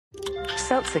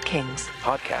Seltzer Kings.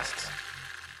 Podcasts.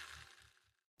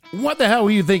 What the Hell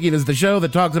Were You Thinking is the show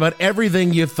that talks about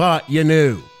everything you thought you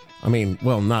knew. I mean,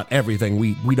 well, not everything.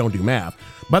 We don't do math.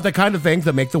 But the kind of things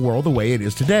that make the world the way it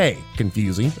is today.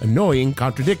 Confusing, annoying,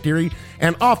 contradictory,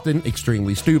 and often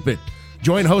extremely stupid.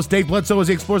 Join host Dave Bledsoe as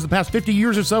he explores the past 50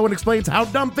 years or so and explains how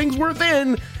dumb things were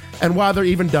then and why they're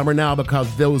even dumber now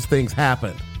because those things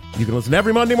happened. You can listen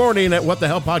every Monday morning at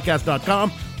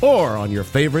whatthehellpodcast.com or on your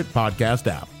favorite podcast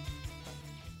app.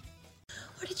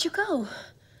 Where did you go?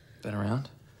 Been around?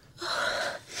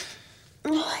 Oh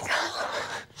my God.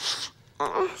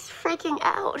 I was freaking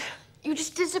out. You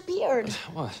just disappeared.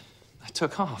 What? I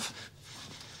took off.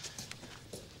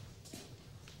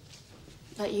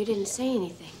 But you didn't say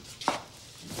anything.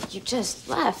 You just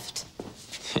left.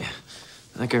 Yeah,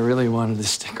 I think I really wanted to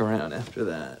stick around after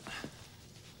that.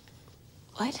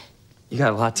 What? You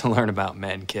got a lot to learn about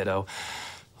men, kiddo.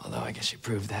 Although I guess you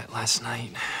proved that last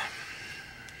night.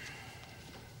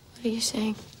 What are you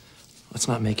saying? Let's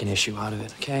not make an issue out of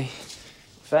it, okay? In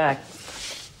fact,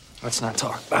 let's not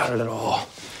talk about it at all.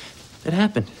 It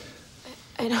happened.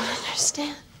 I don't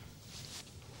understand.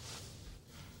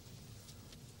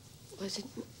 Was it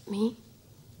me?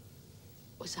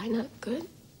 Was I not good?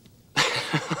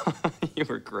 You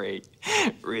were great.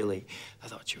 Really. I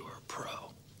thought you were a pro.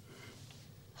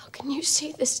 How can you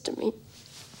say this to me?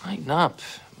 Lighten up.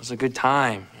 It was a good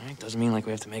time. Right? Doesn't mean like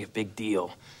we have to make a big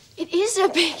deal. It is a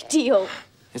big deal.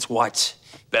 It's what?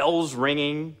 Bells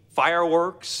ringing,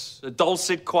 fireworks, a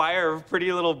dulcet choir of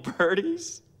pretty little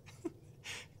birdies?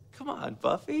 Come on,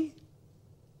 Buffy.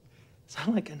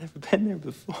 Sound like I've never been there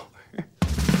before.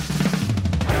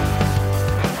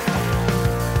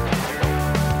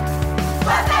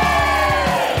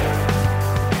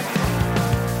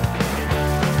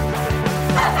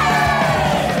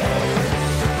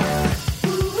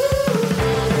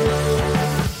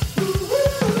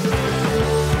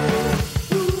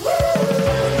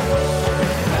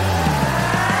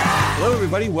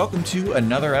 Everybody, welcome to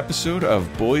another episode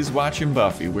of Boys Watching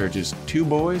Buffy. We're just two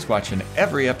boys watching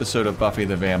every episode of Buffy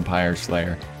the Vampire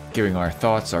Slayer, giving our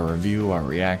thoughts, our review, our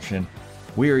reaction.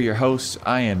 We are your hosts.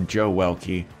 I am Joe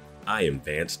Welke. I am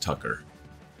Vance Tucker.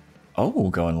 Oh,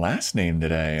 going last name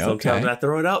today. Sometimes Okay. I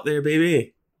throw it out there,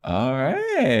 baby. All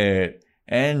right.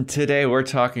 And today we're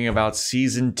talking about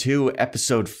Season 2,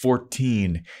 Episode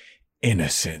 14,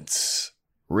 Innocence.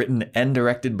 Written and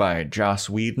directed by Joss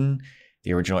Whedon.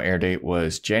 The original air date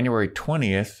was January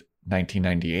 20th,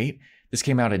 1998. This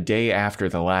came out a day after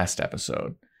the last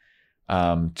episode,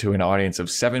 to an audience of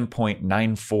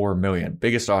 7.94 million.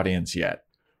 Biggest audience yet.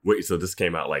 Wait, so this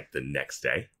came out like the next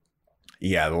day?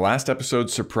 Yeah, the last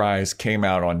episode, Surprise, came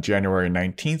out on January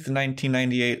 19th,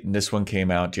 1998, and this one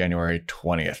came out January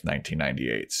 20th,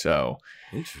 1998. So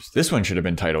Interesting. this one should have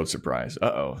been titled Surprise.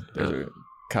 Uh-oh, there's a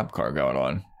cop car going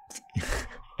on.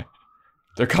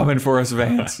 They're coming for us,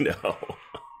 Vance. No.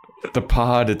 The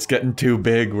pod, it's getting too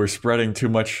big. We're spreading too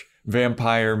much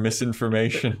vampire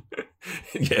misinformation.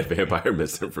 Yeah, vampire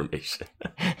misinformation.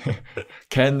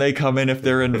 Can they come in if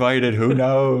they're invited? Who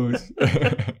knows?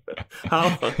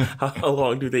 How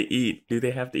long do they eat? Do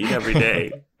they have to eat every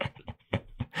day?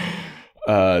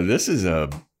 This is a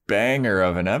banger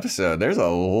of an episode. There's a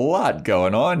lot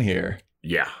going on here.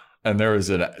 Yeah. And there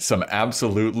was some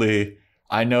absolutely...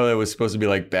 I know it was supposed to be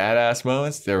like badass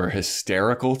moments. They were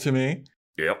hysterical to me.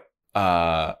 Yep.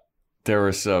 There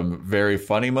were some very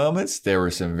funny moments. There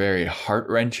were some very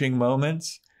heart-wrenching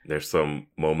moments. There's some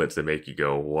moments that make you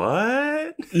go,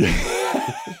 what?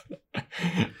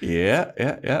 Yeah.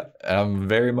 I'm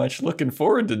very much looking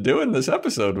forward to doing this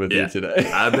episode with you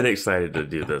today. I've been excited to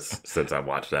do this since I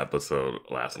watched the episode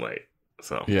last night.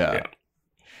 So, yeah.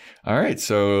 All right,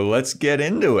 so let's get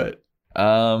into it.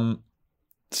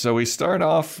 So we start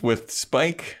off with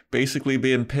Spike basically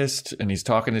being pissed, and he's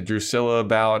talking to Drusilla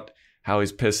about how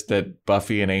he's pissed that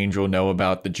Buffy and Angel know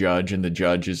about the judge, and the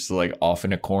judge is like off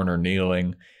in a corner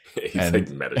kneeling. He's and, like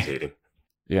meditating.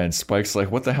 Yeah, and Spike's like,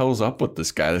 what the hell's up with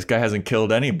this guy? This guy hasn't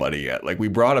killed anybody yet. Like, we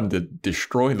brought him to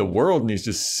destroy the world, and he's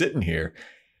just sitting here.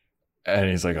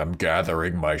 And he's like, I'm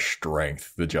gathering my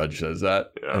strength. The judge says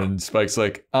that. Yeah. And Spike's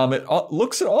like, it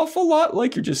looks an awful lot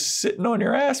like you're just sitting on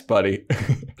your ass, buddy.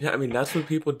 Yeah, I mean, that's what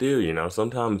people do, you know.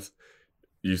 Sometimes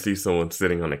you see someone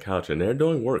sitting on the couch and they're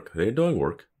doing work. You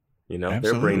know, Absolutely.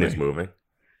 Their brain is moving.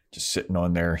 Just sitting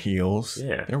on their heels.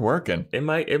 Yeah. They're working. It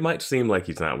might seem like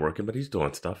he's not working, but he's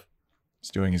doing stuff.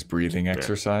 He's doing his breathing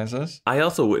exercises. I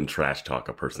also wouldn't trash talk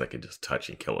a person that can just touch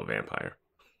and kill a vampire.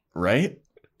 Right?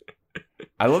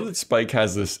 I love that Spike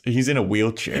has this. He's in a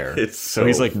wheelchair. So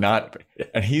he's like not.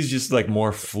 And he's just like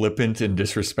more flippant and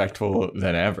disrespectful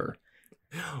than ever.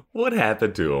 What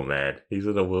happened to him, man? He's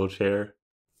in a wheelchair.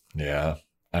 Yeah.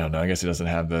 I don't know. I guess he doesn't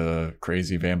have the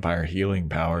crazy vampire healing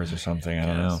powers or something. I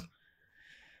don't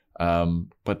know.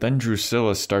 But then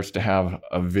Drusilla starts to have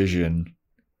a vision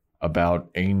about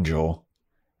Angel,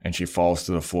 and she falls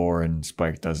to the floor, and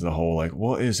Spike does the whole like,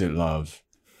 "What is it, love?"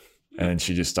 And then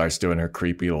she just starts doing her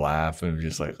creepy laugh and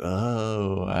just like,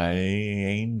 "Oh,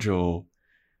 Angel."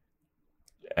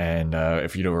 And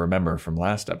if you don't remember from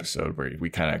last episode where we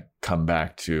kind of come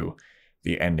back to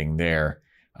the ending there,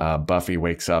 Buffy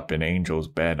wakes up in Angel's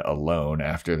bed alone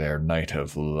after their night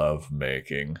of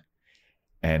lovemaking.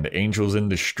 And Angel's in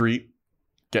the street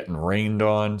getting rained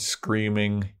on,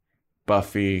 screaming.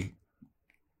 Buffy,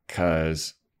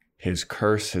 because his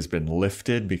curse has been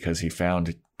lifted because he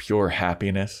found pure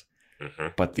happiness. Mm-hmm.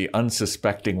 But the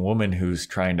unsuspecting woman who's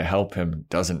trying to help him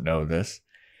doesn't know this.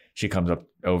 She comes up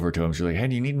over to him. She's like, "Hey,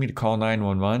 do you need me to call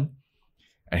 911?"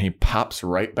 And he pops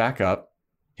right back up.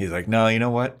 He's like, "No, you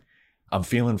know what? I'm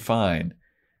feeling fine.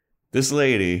 This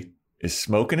lady is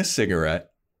smoking a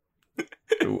cigarette."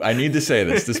 I need to say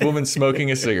this. This woman's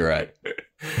smoking a cigarette.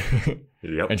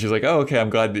 Yep. And she's like, "Oh, okay, I'm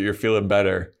glad that you're feeling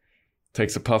better."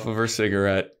 Takes a puff of her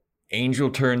cigarette. Angel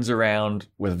turns around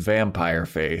with vampire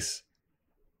face,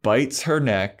 bites her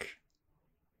neck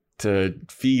to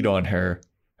feed on her.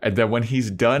 And then when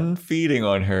he's done feeding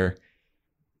on her,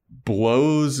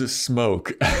 blows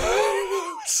smoke.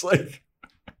 It's like,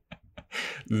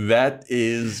 that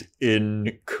is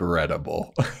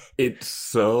incredible. It's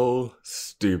so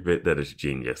stupid that it's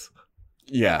genius.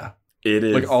 Yeah. It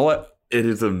is. Like it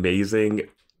is amazing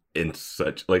in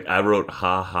such, like, I wrote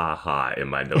ha ha ha in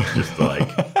my notes just to, like,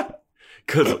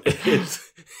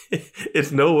 because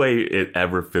it's no way it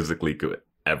ever physically could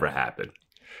ever happen.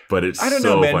 But it's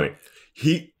so funny.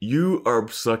 You are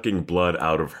sucking blood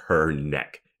out of her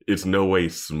neck. It's no way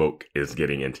smoke is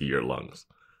getting into your lungs.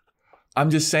 I'm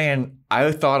just saying,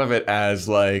 I thought of it as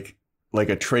like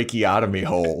a tracheotomy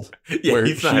hole. Yeah, where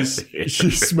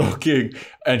she's smoking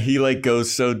and he like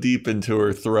goes so deep into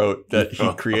her throat that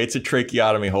he creates a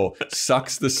tracheotomy hole,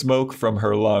 sucks the smoke from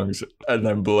her lungs, and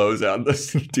then blows out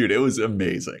this. Dude, it was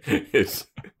amazing.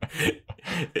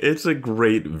 It's a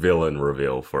great villain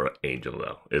reveal for Angel,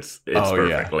 though. It's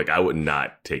perfect. Yeah. Like, I would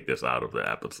not take this out of the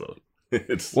episode.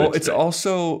 It's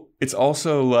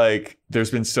also like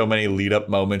there's been so many lead up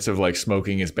moments of like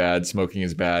smoking is bad.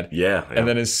 Yeah. And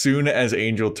then as soon as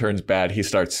Angel turns bad, he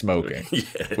starts smoking,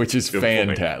 which is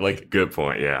fantastic. Like, good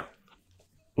point. Yeah.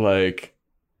 Like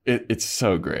it's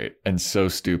so great and so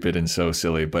stupid and so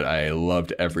silly, but I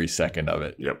loved every second of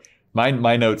it. Yep.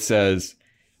 My note says,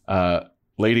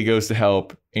 lady goes to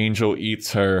help, Angel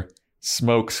eats her,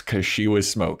 smokes because she was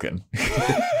smoking.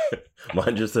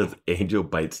 Mine just says Angel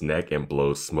bites neck and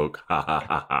blows smoke. Ha ha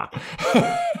ha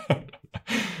ha.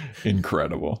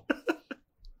 Incredible.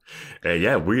 And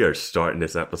yeah, we are starting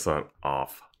this episode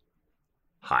off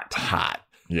hot. Hot.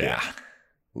 Yeah.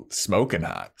 Smoking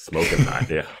hot. Smoking hot,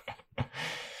 yeah.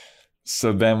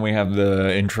 So then we have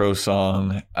the intro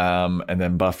song, and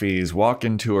then Buffy's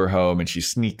walking to her home and she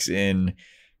sneaks in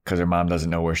because her mom doesn't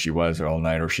know where she was all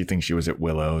night, or she thinks she was at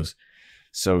Willow's.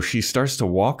 So she starts to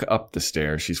walk up the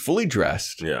stairs. She's fully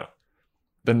dressed. Yeah.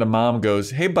 Then the mom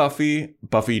goes, "Hey, Buffy."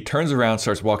 Buffy turns around,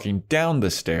 starts walking down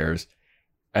the stairs.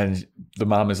 And the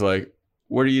mom is like,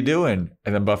 "What are you doing?"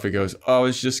 And then Buffy goes, "Oh, I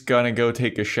was just going to go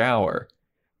take a shower."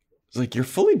 It's like, you're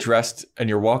fully dressed and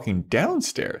you're walking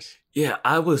downstairs. Yeah,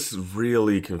 I was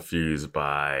really confused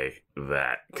by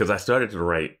that because I started to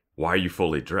write, "Why are you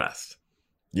fully dressed?"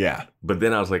 Yeah. But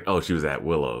then I was like, oh, she was at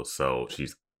Willow's, so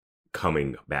she's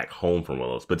coming back home from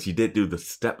Willow's. But she did do the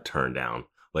step turn down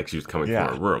like she was coming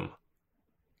from her room.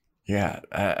 Yeah.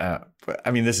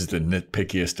 I mean, this is the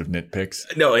nitpickiest of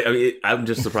nitpicks. No, I mean, I'm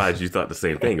just surprised you thought the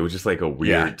same thing. It was just like a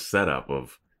weird setup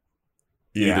of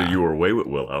either you were away with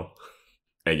Willow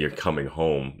and you're coming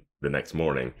home the next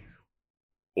morning,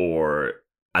 or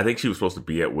I think she was supposed to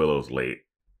be at Willow's late,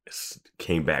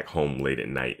 came back home late at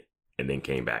night, and then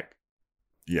came back.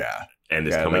 Yeah. And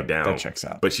it's coming down. That checks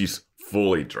out. But she's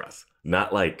fully dressed.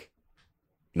 Not like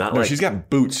she's got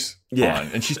boots on,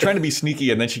 and she's trying to be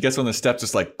sneaky, and then she gets on the steps,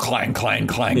 just like clang, clang,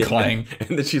 clang, clang.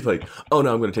 And then she's like, "Oh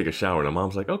no, I'm going to take a shower." And her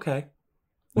mom's like, "Okay."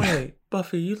 Wait,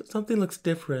 Buffy, something looks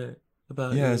different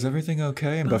about you. Yeah, is everything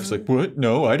okay? And Buffy's like, "What?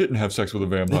 No, I didn't have sex with a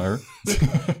vampire."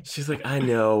 She's like, "I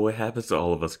know. It happens to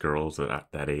all of us girls at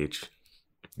that age."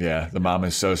 Yeah, the mom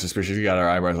is so suspicious. She got her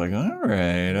eyebrows like, all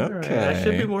right, okay. I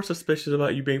should be more suspicious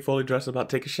about you being fully dressed about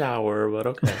to take a shower, but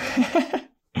okay.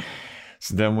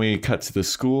 So then we cut to the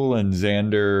school, and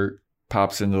Xander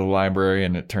pops into the library,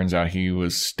 and it turns out he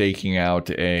was staking out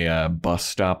a bus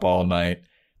stop all night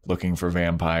looking for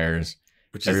vampires.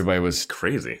 Which everybody was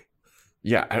crazy.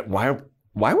 Yeah. Why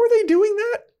were they doing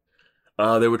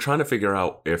that? They were trying to figure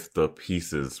out if the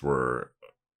pieces were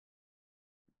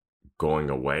going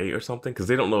away or something, because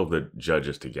they don't know if the judge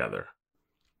is together.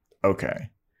 Okay.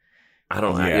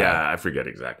 I forget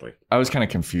exactly. I was kind of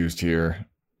confused here,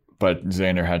 but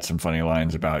Xander had some funny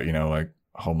lines about, like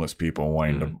homeless people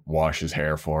wanting to wash his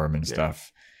hair for him and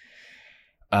stuff.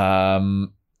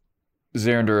 Xander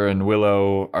and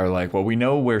Willow are like, well, we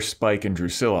know where Spike and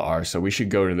Drusilla are, so we should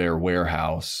go to their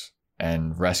warehouse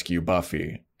and rescue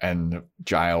Buffy. And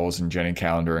Giles and Jenny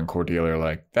Calendar and Cordelia are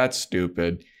like, that's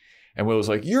stupid. And Willow's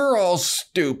like, you're all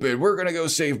stupid. We're going to go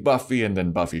save Buffy. And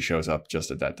then Buffy shows up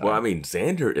just at that time. Well, I mean,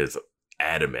 Xander is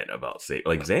adamant about saving.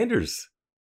 Like, Xander's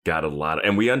got a lot of,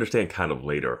 and we understand kind of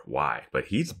later why, but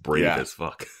he's brave as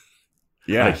fuck.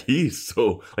 Yeah. Like, he's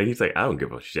like, I don't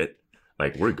give a shit.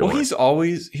 Like, we're going. Well, he's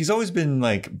always been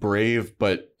like brave,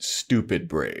 but stupid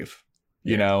brave.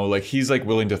 You know, like he's like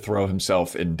willing to throw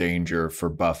himself in danger for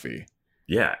Buffy.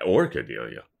 Yeah. Or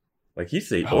Cordelia. Like, he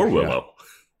saved, or Willow.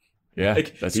 Yeah,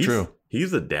 like, that's true.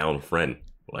 He's a down friend.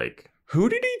 Like, who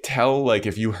did he tell? Like,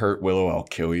 if you hurt Willow, I'll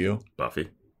kill you. Buffy.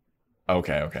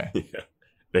 Okay.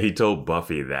 Yeah. He told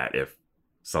Buffy that if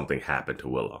something happened to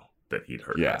Willow, that he'd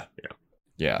hurt her.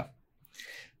 Yeah.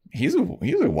 He's a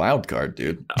wild card,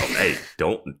 dude. Oh, hey,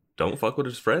 don't fuck with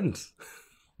his friends.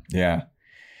 Yeah.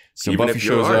 So even Buffy if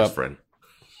shows you're up. His friend.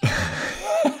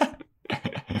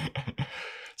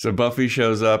 So Buffy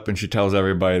shows up and she tells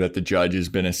everybody that the judge has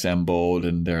been assembled,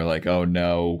 and they're like, oh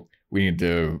no, we need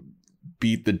to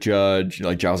beat the judge.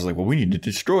 Like Giles is like, well, we need to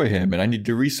destroy him and I need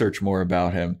to research more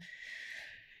about him.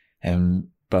 And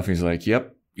Buffy's like,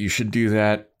 yep, you should do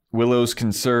that. Willow's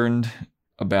concerned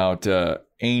about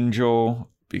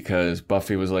Angel because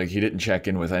Buffy was like, he didn't check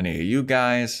in with any of you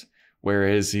guys. Where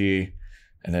is he?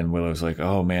 And then Willow's like,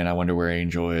 oh man, I wonder where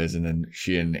Angel is. And then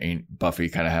she and Buffy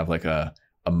kind of have like a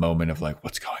moment of like,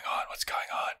 what's going on?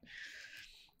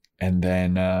 And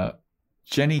then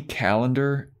Jenny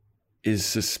Calendar is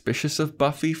suspicious of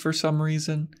Buffy for some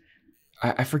reason.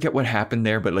 I forget what happened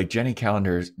there, but like Jenny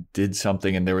Calendar did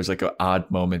something and there was like an odd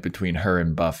moment between her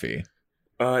and Buffy.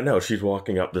 No, she's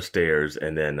walking up the stairs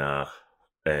and then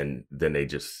they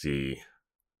just see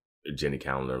Jenny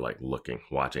Calendar like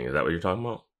watching. Is that what you're talking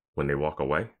about? When they walk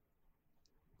away?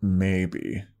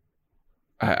 Maybe.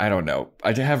 I don't know.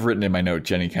 I have written in my note,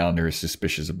 Jenny Calendar is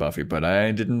suspicious of Buffy, but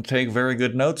I didn't take very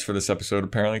good notes for this episode,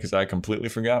 apparently, because I completely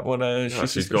forgot what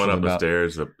she's going up about. the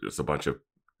stairs. It's a bunch of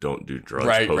don't do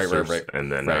drugs posters. Right.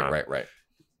 And then right.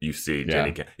 You see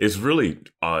Jenny It's really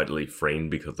oddly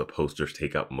framed because the posters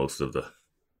take up most of the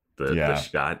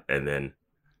shot. And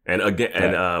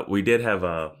we did have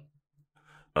a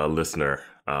listener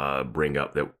bring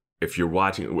up that if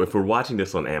we're watching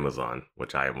this on Amazon,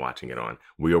 which I am watching it on,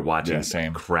 we are watching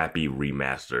crappy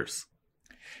remasters.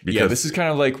 Because this is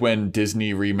kind of like when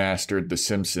Disney remastered The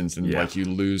Simpsons and like you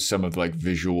lose some of like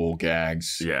visual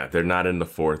gags. Yeah, they're not in the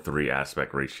 4:3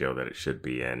 aspect ratio that it should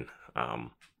be in.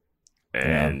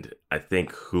 And I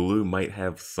think Hulu might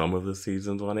have some of the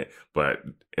seasons on it, but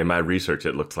in my research,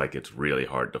 it looks like it's really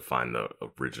hard to find the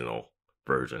original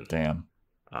version. Damn.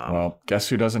 Well, guess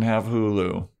who doesn't have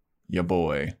Hulu? Ya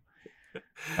boy.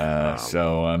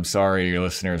 So I'm sorry,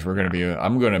 listeners. I'm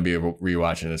going to be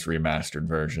rewatching this remastered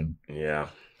version. Yeah,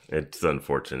 it's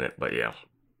unfortunate, but yeah.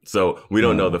 So we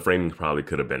don't know. The framing probably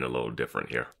could have been a little different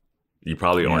here. You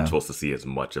probably aren't supposed to see as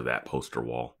much of that poster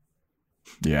wall.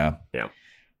 Yeah. Yeah.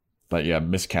 But yeah,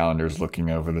 Miss Calendar's looking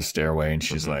over the stairway and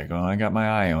she's like, oh, I got my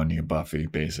eye on you, Buffy,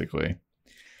 basically.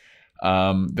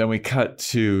 Then we cut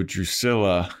to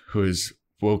Drusilla, who is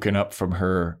woken up from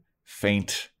her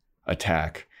faint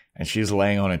attack. And she's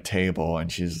laying on a table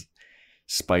and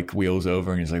Spike wheels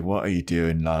over and he's like, what are you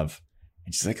doing, love?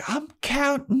 And she's like, I'm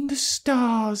counting the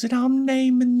stars and I'm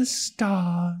naming the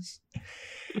stars.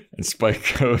 And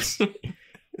Spike goes, you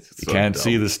can't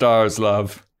see the stars,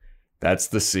 love. That's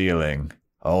the ceiling.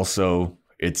 Also,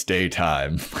 it's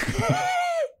daytime.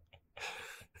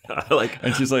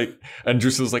 And she's like, and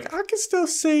Drusilla's like, I can still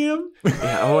see him.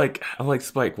 Yeah, I'm like,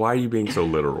 Spike, why are you being so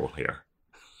literal here?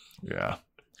 Yeah.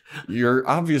 You're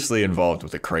obviously involved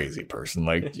with a crazy person.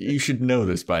 Like, you should know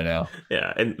this by now.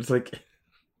 Yeah, and it's like,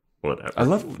 whatever. I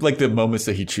love like the moments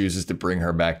that he chooses to bring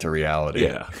her back to reality.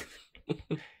 Yeah.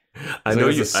 I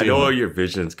know all your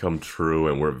visions come true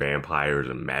and where vampires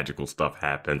and magical stuff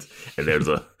happens and there's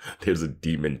a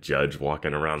demon judge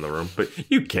walking around the room, but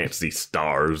you can't see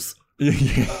stars.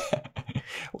 Yeah.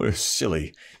 What a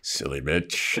silly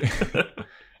bitch.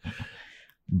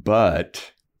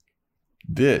 But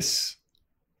this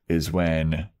is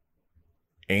when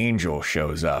Angel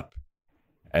shows up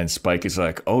And Spike is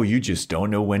like, oh, you just don't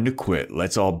know when to quit.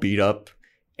 Let's all beat up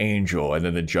Angel. And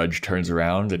then the judge turns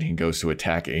around and he goes to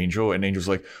attack Angel. And Angel's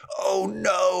like, oh,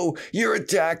 no, you're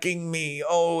attacking me.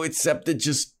 Oh, except it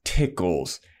just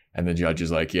tickles. And the judge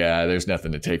is like, yeah, there's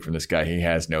nothing to take from this guy. He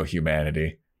has no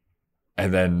humanity.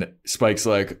 And then Spike's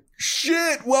like,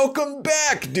 shit, welcome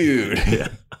back, dude. Yeah.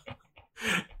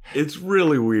 It's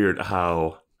really weird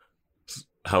how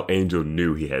Angel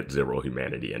knew he had zero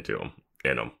humanity in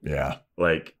him. Yeah.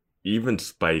 Like, even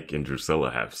Spike and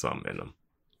Drusilla have some in them.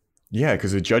 Yeah,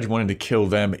 because the judge wanted to kill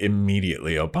them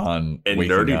immediately upon And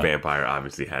waking Nerdy up. Vampire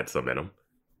obviously had some in him.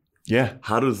 Yeah.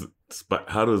 How does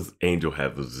Angel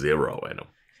have zero in him?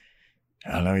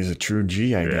 I don't know. He's a true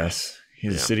G, I guess.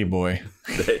 He's a city boy.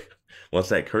 Once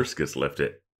that curse gets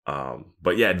lifted.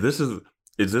 But yeah, is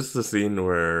this the scene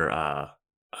where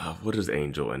what does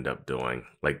Angel end up doing?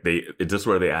 Like is this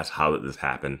where they ask how did this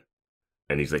happen?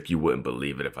 And he's like, you wouldn't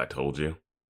believe it if I told you.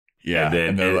 Yeah.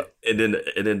 And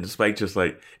then Spike just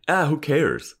like, who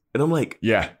cares? And I'm like,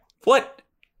 yeah. What?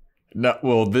 No,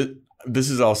 well, this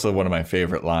is also one of my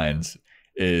favorite lines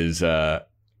is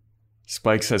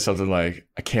Spike says something like,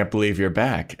 I can't believe you're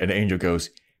back. And Angel goes,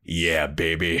 yeah,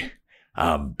 baby,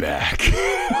 I'm back.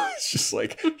 It's just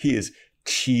like, he is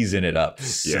cheesing it up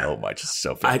so much. It's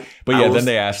so funny. Then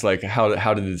they ask like,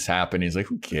 how did this happen? He's like,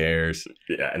 who cares?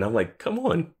 Yeah. And I'm like, come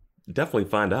on, definitely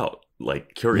find out.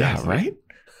 Like, curiosity. Yeah,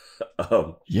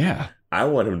 right? Yeah. I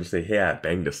want him to say, hey, I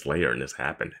banged a Slayer and this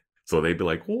happened. So they'd be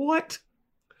like, what?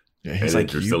 Yeah, he's like,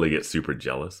 Drusilla gets super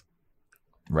jealous.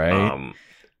 Right.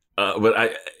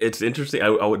 But it's interesting.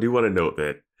 I do want to note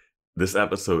that this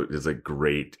episode is a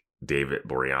great David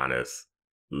Boreanaz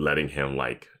letting him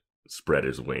like spread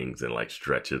his wings and like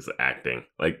stretch his acting.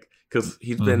 Like, because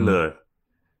he's been the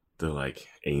like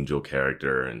Angel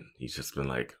character and he's just been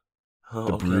like,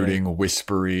 brooding,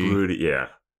 whispery. Yeah.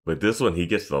 But this one, he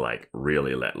gets to like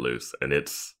really let loose, and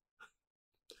it's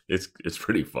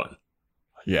pretty fun.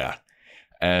 Yeah,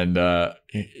 and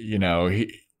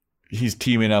he's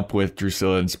teaming up with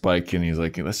Drusilla and Spike, and he's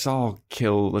like, let's all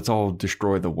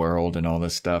destroy the world and all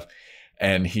this stuff.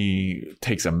 And he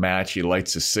takes a match, he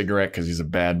lights a cigarette because he's a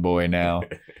bad boy now.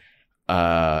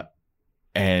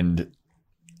 And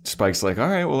Spike's like, all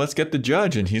right, well, let's get the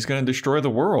judge, and he's going to destroy the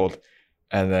world.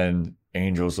 And then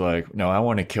Angel's like, no, I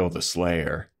want to kill the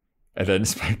Slayer. And then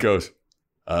Spike goes,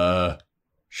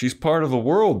 she's part of the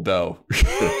world, though.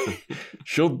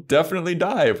 She'll definitely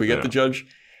die if we get the judge.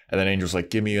 And then Angel's like,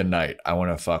 give me a night. I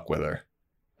want to fuck with her.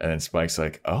 And then Spike's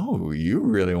like, oh, you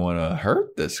really want to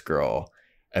hurt this girl.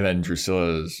 And then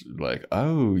Drusilla's like,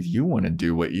 oh, you want to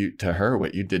do to her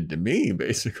what you did to me,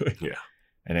 basically. Yeah.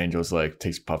 And Angel's like,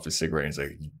 takes a puff of cigarette and he's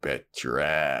like, you bet your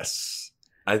ass.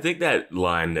 I think that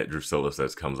line that Drusilla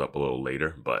says comes up a little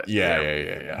later, but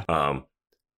yeah.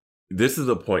 This is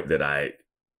a point that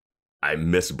I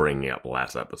miss bringing up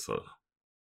last episode.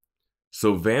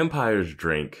 So vampires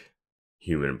drink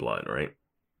human blood, right?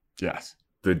 Yes.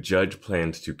 The judge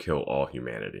plans to kill all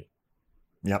humanity.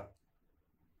 Yep.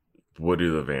 What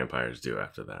do the vampires do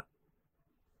after that?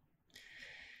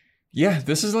 Yeah,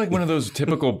 this is like one of those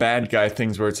typical bad guy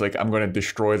things where it's like, I'm going to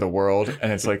destroy the world.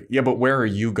 And it's like, yeah, but where are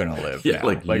you going to live now?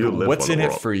 Like you live what's on in the it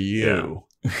world. for you?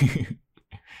 Yeah.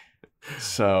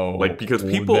 So, like, because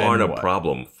people aren't a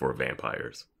problem for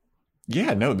vampires.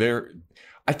 Yeah, no,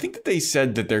 I think that they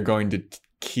said that they're going to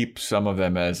keep some of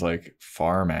them as like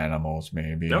farm animals,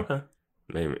 maybe. Okay.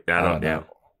 Maybe. I don't know.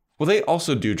 Well, they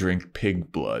also do drink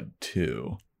pig blood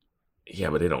too.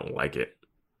 Yeah, but they don't like it.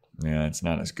 Yeah, it's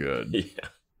not as good. Yeah.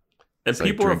 And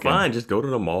people are fine. Just go to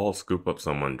the mall, scoop up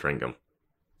someone, drink them.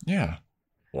 Yeah.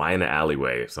 Lie in the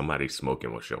alleyway. If somebody's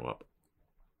smoking, will show up.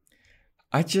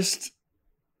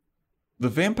 The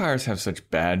vampires have such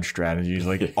bad strategies.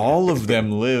 Like, all of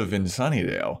them live in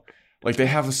Sunnydale. Like, they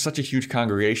have such a huge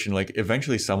congregation. Like,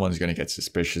 eventually someone's going to get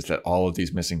suspicious that all of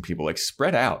these missing people, like,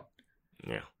 spread out.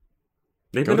 Yeah.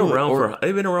 They've been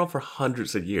around for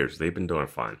hundreds of years. They've been doing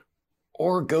fine.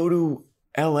 Or go to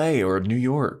LA or New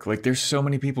York. Like, there's so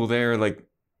many people there. Like,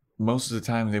 most of the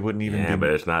time they wouldn't even but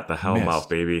it's not the Hellmouth,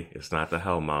 baby. It's not the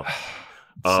Hellmouth.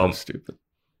 So stupid.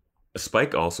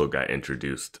 Spike also got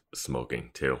introduced smoking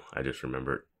too. I just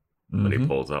remembered when he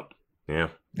pulls up. Yeah.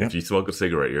 Yep. If you smoke a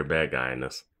cigarette, you're a bad guy in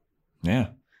this. Yeah.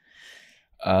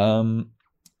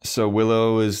 So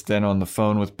Willow is then on the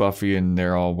phone with Buffy and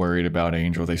they're all worried about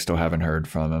Angel. They still haven't heard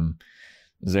from him.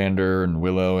 Xander and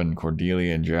Willow and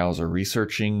Cordelia and Giles are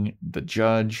researching the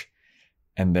judge.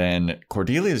 And then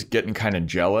Cordelia is getting kind of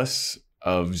jealous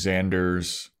of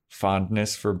Xander's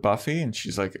fondness for Buffy. And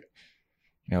she's like,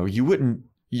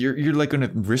 you're like going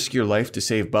to risk your life to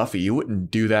save Buffy. You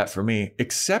wouldn't do that for me,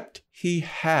 except he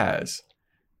has.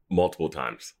 multiple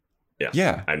times. Yeah.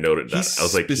 Yeah. I noted that. I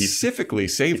was like, he specifically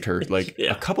saved her like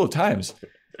Yeah. a couple of times.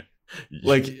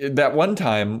 Like that one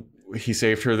time he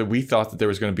saved her that we thought that there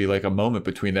was going to be like a moment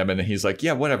between them. And then he's like,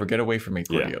 yeah, whatever. Get away from me,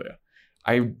 Cordelia. Yeah.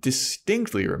 I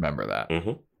distinctly remember that.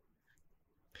 Mm-hmm.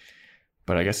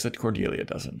 But I guess that Cordelia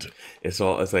doesn't. It's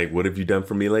like, what have you done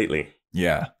for me lately?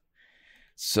 Yeah.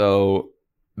 So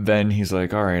then he's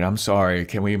like, all right, I'm sorry.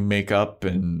 Can we make up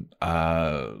and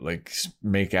like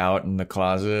make out in the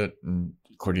closet? And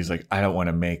Cordelia's like, I don't want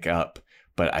to make up,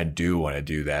 but I do want to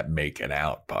do that making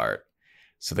out part.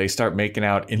 So they start making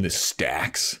out in the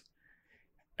stacks.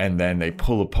 And then they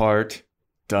pull apart.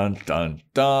 Dun, dun,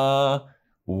 dun.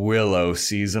 Willow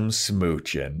sees them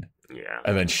smooching. Yeah.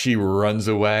 And then she runs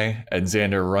away. And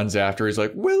Xander runs after her. He's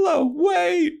like, Willow,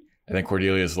 wait. And then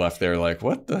Cordelia's left there like,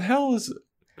 what the hell is...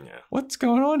 Yeah. What's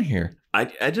going on here?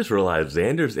 I just realized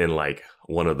Xander's in like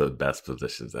one of the best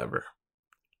positions ever.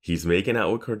 He's making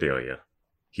out with Cordelia.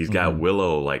 He's got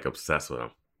Willow like obsessed with him.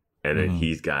 And then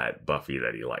he's got Buffy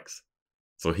that he likes.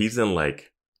 So he's in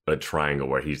like a triangle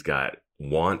where he's got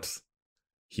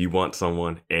he wants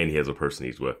someone, and he has a person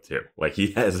he's with too. Like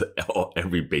he has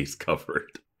every base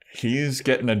covered. He's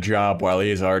getting a job while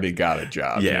he's already got a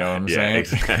job. Yeah, you know what I'm saying?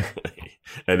 Exactly.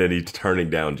 And then he's turning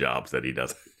down jobs that he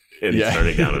doesn't. And he's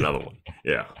turning down another one.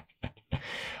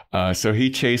 Yeah. So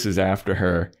he chases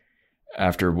after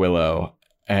Willow.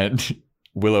 And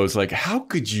Willow's like, how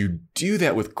could you do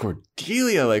that with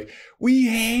Cordelia? Like, we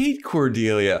hate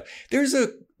Cordelia. There's a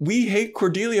We Hate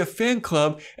Cordelia fan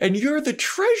club, and you're the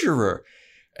treasurer.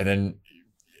 And then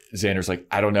Xander's like,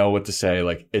 I don't know what to say.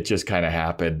 Like, it just kind of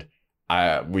happened.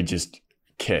 We just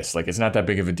kiss. Like, it's not that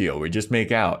big of a deal. We just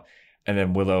make out. And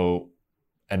then Willow...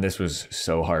 And this was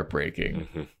so heartbreaking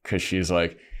because she's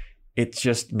like, it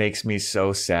just makes me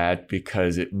so sad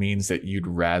because it means that you'd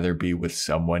rather be with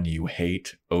someone you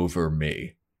hate over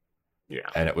me. Yeah.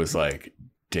 And it was like,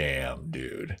 damn,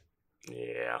 dude.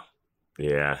 Yeah.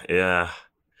 Yeah.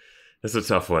 It's a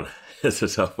tough one. It's a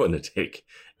tough one to take.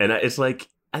 And it's like,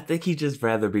 I think he'd just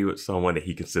rather be with someone that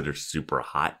he considers super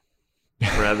hot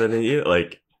rather than you.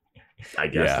 Like, I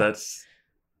guess that's...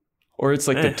 Or it's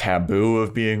like the taboo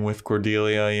of being with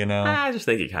Cordelia, you know? I just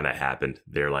think it kind of happened.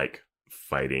 Their like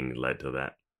fighting led to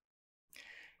that.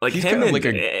 Like him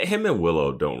and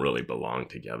Willow don't really belong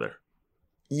together.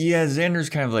 Yeah,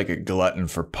 Xander's kind of like a glutton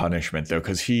for punishment though,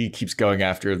 because he keeps going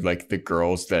after like the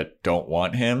girls that don't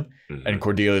want him, and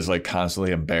Cordelia's like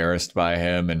constantly embarrassed by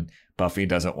him, and Buffy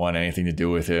doesn't want anything to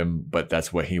do with him, but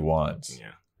that's what he wants.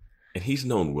 Yeah, and he's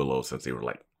known Willow since they were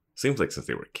since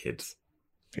they were kids.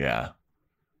 Yeah.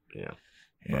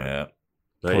 Yeah.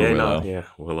 Willow.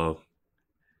 Willow.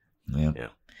 Yeah.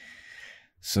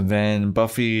 So then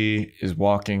Buffy is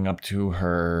walking up to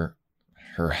her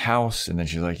house, and then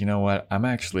she's like, you know what? I'm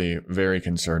actually very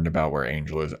concerned about where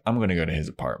Angel is. I'm going to go to his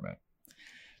apartment.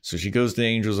 So she goes to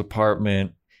Angel's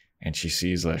apartment, and she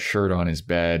sees a shirt on his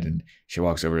bed, and she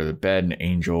walks over to the bed, and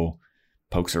Angel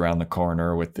pokes around the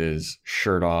corner with his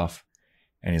shirt off,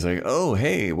 and he's like, oh,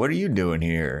 hey, what are you doing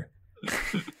here?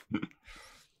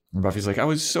 And Buffy's like, I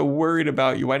was so worried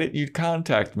about you. Why didn't you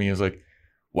contact me? I was like,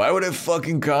 why would I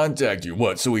fucking contact you?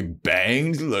 What, so we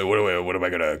banged? Like, what am I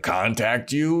going to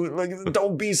contact you? Like,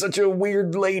 don't be such a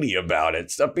weird lady about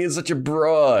it. Stop being such a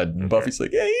broad. And Buffy's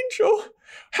like, Angel,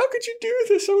 how could you do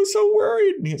this? I was so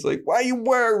worried. And he's like, why are you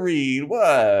worried?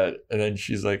 What? And then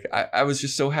she's like, I was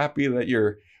just so happy that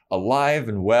you're alive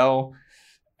and well.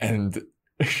 And...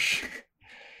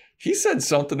 He said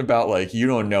something about like, you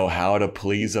don't know how to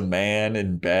please a man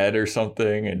in bed or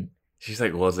something. And she's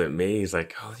like, was it me? He's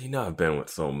like, oh, I've been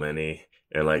with so many.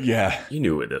 And like, yeah, you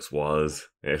knew what this was.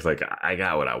 And it's like, I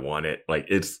got what I wanted. Like,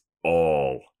 it's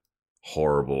all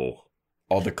horrible.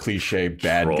 All the cliche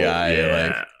bad Troll, guy. yeah.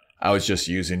 Like, I was just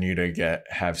using you to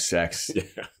have sex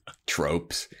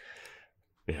tropes.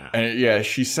 Yeah. And yeah,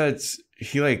 she says,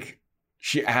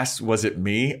 she asks, was it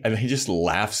me? And he just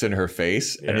laughs in her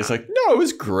face. Yeah. And he's like, no, it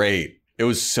was great. It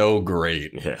was so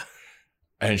great. Yeah.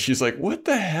 And she's like, what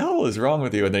the hell is wrong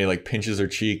with you? And then he like pinches her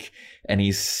cheek and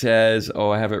he says, oh,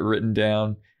 I have it written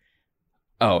down.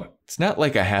 Oh, it's not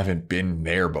like I haven't been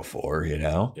there before, you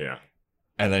know? Yeah.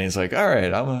 And then he's like, all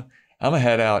right, I'm a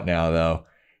head out now though.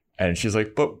 And she's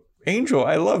like, but Angel,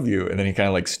 I love you. And then he kind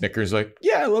of like snickers like,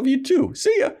 yeah, I love you too.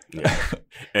 See ya. Yeah.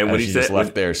 And when he just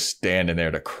left there standing there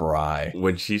to cry.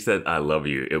 When she said, I love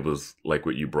you, it was like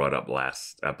what you brought up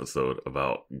last episode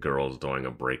about girls doing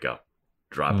a breakup,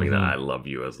 dropping the I love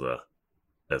you as a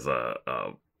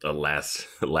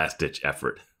last ditch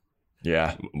effort.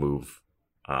 Yeah. Move.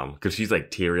 Because she's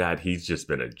like teary eyed. He's just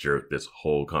been a jerk this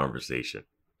whole conversation.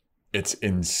 It's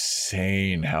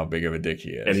insane how big of a dick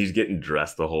he is. And he's getting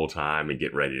dressed the whole time and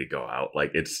getting ready to go out.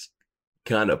 Like, it's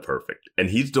kind of perfect. And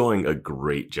he's doing a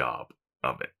great job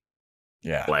of it.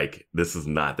 Yeah. Like, this is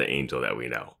not the Angel that we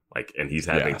know. Like, and he's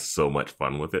having so much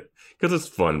fun with it. Because it's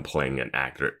fun playing an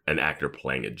actor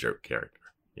playing a jerk character,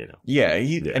 you know? Yeah,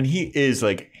 and he is,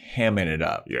 like, hamming it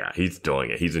up. Yeah, he's doing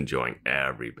it. He's enjoying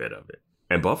every bit of it.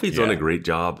 And Buffy's done a great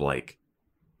job, like,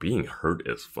 being hurt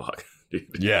as fuck. Dude.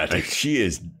 Yeah, like, she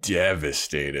is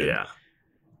devastated. Yeah.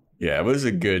 Yeah, it was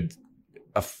a good...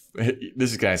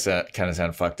 this guy kind of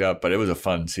sound fucked up, but it was a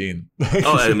fun scene.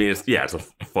 Oh, I mean, it's a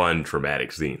fun,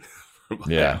 traumatic scene.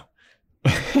 Yeah.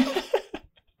 It's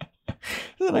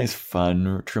a nice,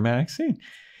 fun, traumatic scene.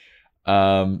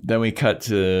 Then we cut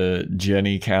to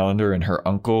Jenny Calendar and her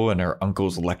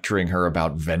uncle's lecturing her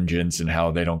about vengeance and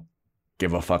how they don't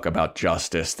give a fuck about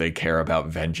justice. They care about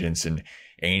vengeance, and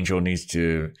Angel needs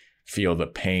to feel the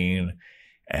pain.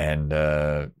 And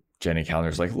Jenny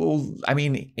Calendar's like, well, I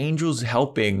mean, Angel's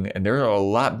helping, and there are a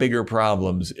lot bigger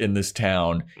problems in this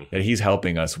town that he's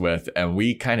helping us with, and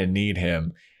we kind of need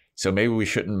him. So maybe we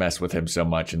shouldn't mess with him so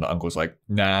much. And the uncle's like,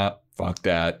 nah, fuck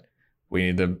that. We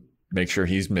need to make sure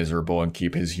he's miserable and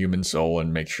keep his human soul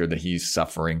and make sure that he's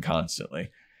suffering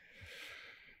constantly.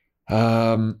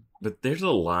 But there's a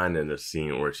line in the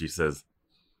scene where she says,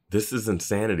 "This is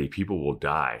insanity. People will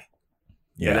die."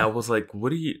 Yeah. And I was like,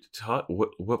 what are you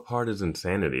what part is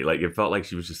insanity? Like, it felt like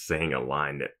she was just saying a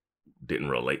line that didn't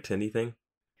relate to anything.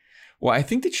 Well, I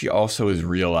think that she also is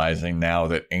realizing now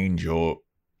that Angelus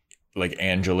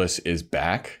is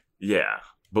back. Yeah.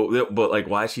 But like,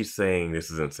 why is she saying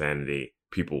this is insanity?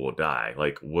 People will die.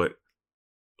 Like, what?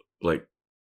 Like,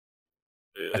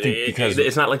 I think because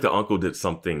it's not like the uncle did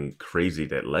something crazy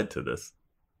that led to this.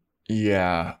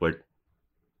 Yeah. Like,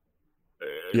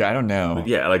 yeah, I don't know.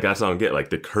 Yeah, like, that's what I don't get. Like,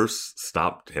 the curse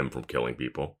stopped him from killing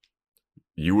people.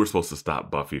 You were supposed to stop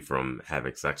Buffy from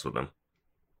having sex with him.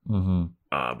 Mm-hmm.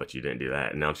 But you didn't do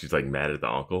that. And now she's, like, mad at the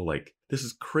uncle. Like, this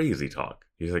is crazy talk.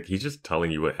 He's like, he's just telling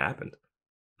you what happened.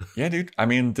 Yeah, dude. I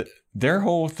mean, their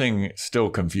whole thing still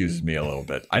confuses me a little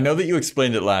bit. I know that you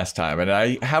explained it last time, and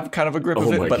I have kind of a grip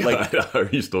of it. But God. Like, are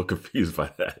you still confused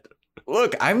by that?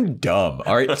 Look, I'm dumb.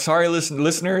 All right, sorry,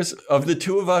 listeners. Of the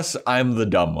two of us, I'm the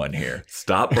dumb one here.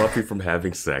 Stop Buffy from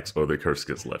having sex, or the curse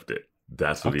gets lifted.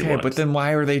 That's what he wants. Okay, but then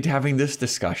why are they having this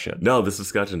discussion? No, this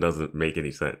discussion doesn't make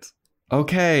any sense.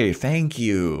 Okay, thank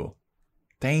you.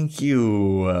 Thank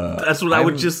you. That's what I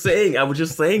was just saying. I was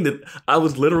just saying that I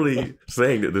was literally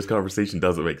saying that this conversation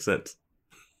doesn't make sense.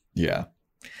 Yeah.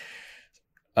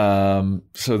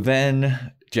 So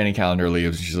then Jenny Calendar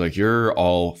leaves. She's like, you're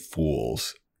all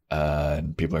fools.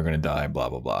 And people are going to die, blah,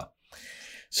 blah, blah.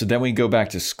 So then we go back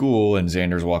to school, and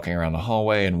Xander's walking around the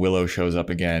hallway, and Willow shows up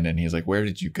again, and he's like, where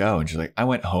did you go? And she's like, I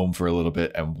went home for a little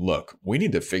bit, and look, we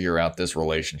need to figure out this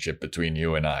relationship between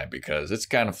you and I, because it's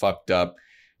kind of fucked up.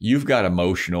 You've got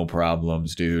emotional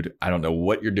problems, dude. I don't know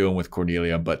what you're doing with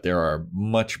Cordelia, but there are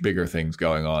much bigger things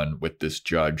going on with this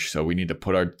judge, so we need to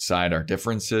put aside our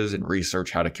differences and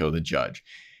research how to kill the judge.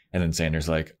 And then Xander's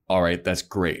like, all right, that's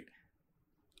great.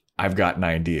 I've got an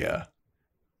idea.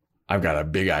 I've got a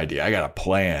big idea. I got a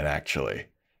plan, actually.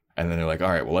 And then they're like, all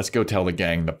right, well, let's go tell the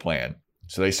gang the plan.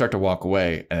 So they start to walk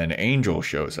away, and then Angel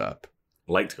shows up.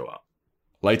 Lights go out.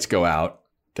 Lights go out.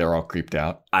 They're all creeped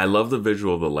out. I love the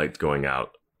visual of the lights going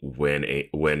out when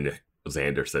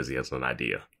Xander says he has an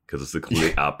idea, because it's the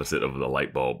complete opposite of the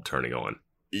light bulb turning on.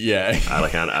 Yeah.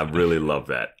 I really love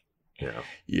that. Yeah.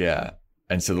 Yeah.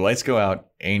 And so the lights go out.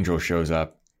 Angel shows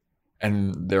up.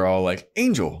 And they're all like,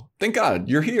 Angel, thank God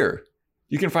you're here.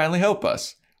 You can finally help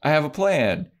us. I have a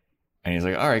plan. And he's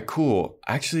like, all right, cool.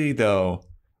 Actually, though,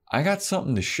 I got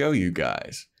something to show you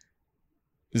guys.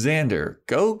 Xander,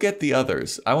 go get the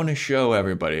others. I want to show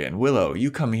everybody. And Willow, you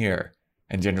come here.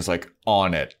 And Xander's like,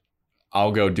 on it.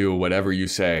 I'll go do whatever you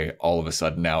say. All of a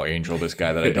sudden now, Angel, this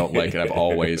guy that I don't like, and I've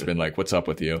always been like, what's up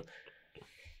with you?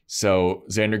 So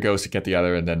Xander goes to get the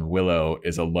other, and then Willow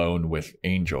is alone with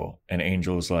Angel. And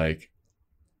Angel's like,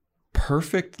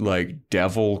 perfect, like,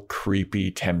 devil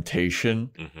creepy temptation.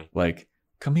 Mm-hmm. Like,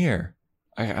 come here.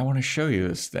 I want to show you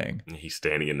this thing. He's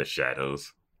standing in the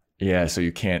shadows. Yeah, so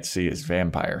you can't see his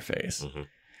vampire face. Mm-hmm.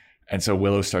 And so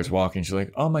Willow starts walking. She's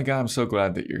like, oh my God, I'm so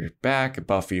glad that you're back.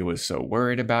 Buffy was so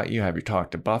worried about you. Have you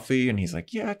talked to Buffy? And he's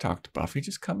like, yeah, I talked to Buffy.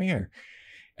 Just come here.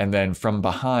 And then from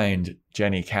behind,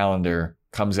 Jenny Calendar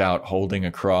comes out holding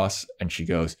a cross, and she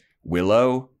goes,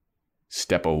 Willow,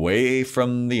 step away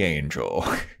from the angel.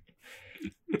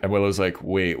 And Willow's like,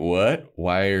 wait, what?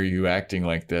 Why are you acting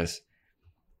like this?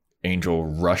 Angel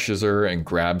rushes her and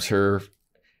grabs her.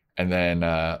 And then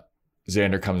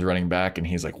Xander comes running back, and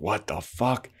he's like, what the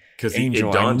fuck? Because Angel,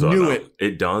 it dawns I on knew him. it.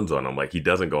 It dawns on him. Like, he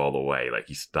doesn't go all the way. Like,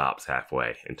 he stops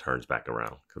halfway and turns back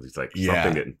around. Because he's like,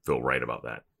 something didn't feel right about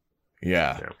that.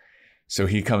 Yeah. So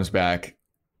he comes back,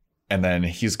 and then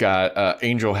he's got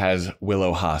Angel has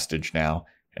Willow hostage now,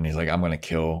 and he's like, I'm gonna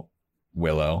kill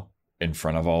Willow in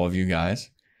front of all of you guys.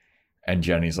 And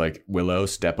Jenny's like, Willow,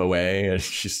 step away, and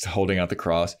she's holding out the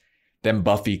cross. Then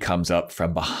Buffy comes up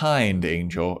from behind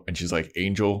Angel, and she's like,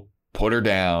 Angel, put her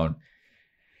down.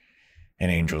 And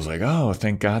Angel's like, oh,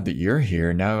 thank God that you're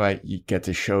here. Now I get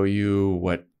to show you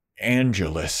what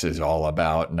Angelus is all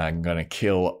about, and I'm going to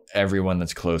kill everyone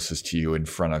that's closest to you in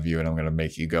front of you, and I'm going to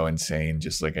make you go insane,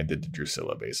 just like I did to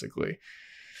Drusilla, basically.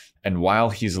 And while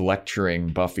he's lecturing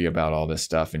Buffy about all this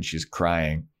stuff and she's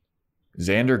crying,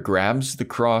 Xander grabs the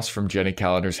cross from Jenny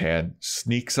Calendar's hand,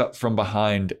 sneaks up from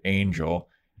behind Angel,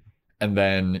 and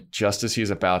then just as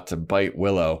he's about to bite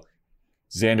Willow,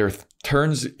 Xander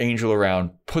turns Angel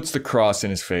around, puts the cross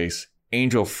in his face.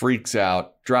 Angel freaks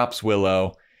out, drops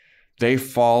Willow. They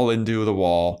fall into the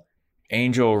wall.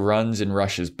 Angel runs and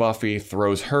rushes Buffy,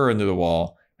 throws her into the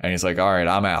wall, and he's like, all right,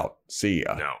 I'm out. See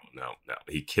ya. No.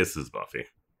 He kisses Buffy.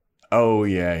 Oh,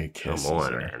 yeah, he kisses Come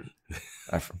on, her. man.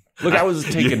 Look, I was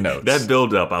taking notes. That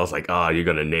build up, I was like, oh, you're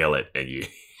going to nail it. And you...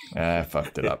 I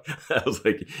fucked it up. I was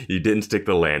like, you didn't stick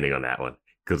the landing on that one.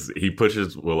 Because he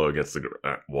pushes Willow against the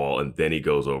wall, and then he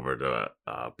goes over to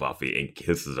Buffy and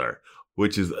kisses her,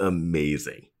 which is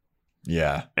amazing.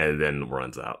 Yeah. And then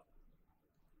runs out.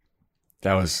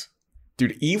 That was...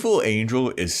 Dude, Evil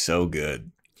Angel is so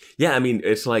good. Yeah, I mean,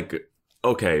 it's like,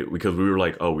 okay, because we were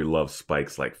like, oh, we love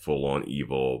Spike's like full-on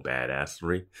evil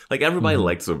badassery. Like, everybody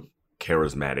likes a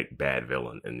charismatic bad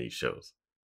villain in these shows.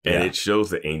 And it shows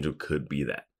that Angel could be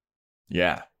that.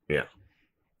 Yeah. Yeah.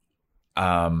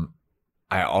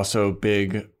 I also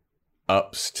big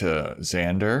ups to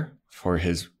Xander for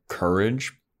his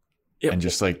courage. Yeah, and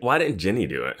just like... Why didn't Jenny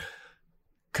do it?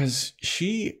 Because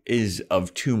she is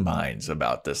of two minds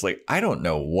about this. Like, I don't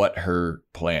know what her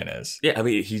plan is. Yeah, I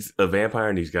mean, he's a vampire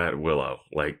and he's got Willow.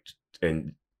 Like,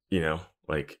 and, you know,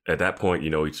 like, at that point, you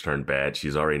know, he's turned bad.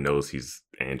 She's already knows he's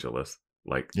Angelus.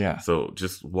 Like, yeah. So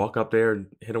just walk up there and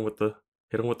hit him with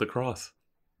the cross.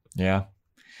 Yeah.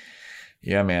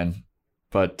 Yeah, man.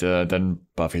 But then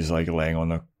Buffy's like laying on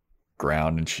the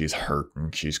ground and she's hurt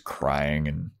and she's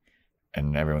crying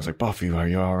and everyone's like, Buffy, are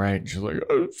you all right? And she's like,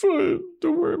 I'm fine.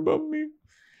 Don't worry about me.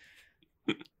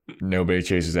 Nobody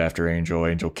chases after Angel.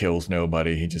 Angel kills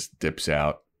nobody. He just dips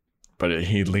out. But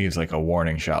he leaves like a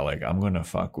warning shot, like, I'm going to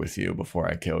fuck with you before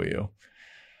I kill you.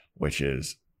 Which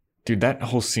is, dude, that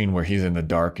whole scene where he's in the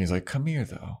dark and he's like, come here,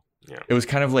 though. Yeah. It was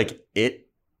kind of like It.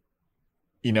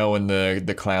 You know, when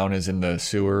the clown is in the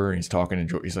sewer and he's talking to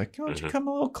George, he's like, why don't you come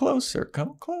a little closer?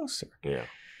 Come closer. Yeah.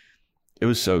 It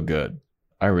was so good.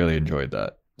 I really enjoyed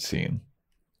that scene.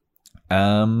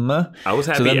 I was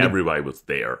happy everybody was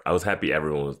there. I was happy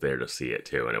everyone was there to see it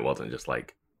too. And it wasn't just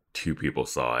like two people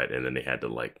saw it and then they had to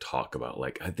like talk about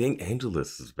like, I think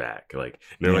Angelus is back. Like,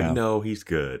 and they're like, no, he's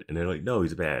good. And they're like, no,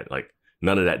 he's bad. Like,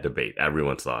 none of that debate.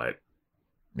 Everyone saw it.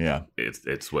 Yeah.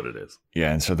 It's what it is.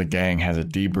 Yeah, and so the gang has a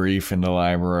debrief in the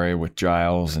library with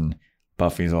Giles, and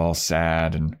Buffy's all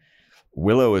sad, and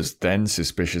Willow is then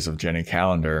suspicious of Jenny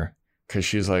Calendar because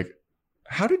she's like,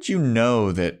 how did you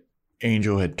know that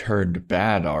Angel had turned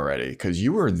bad already? Because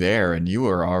you were there and you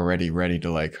were already ready to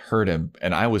like hurt him,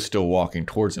 and I was still walking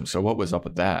towards him. So what was up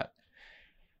with that?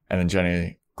 And then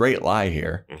Jenny, great lie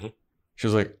here. She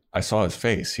was like, I saw his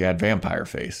face. He had vampire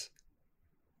face.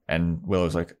 And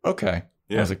Willow's like, okay.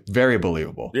 Yeah. I was like, very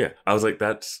believable. Yeah. I was like,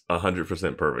 that's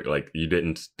 100% perfect. Like, you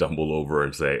didn't stumble over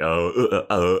and say,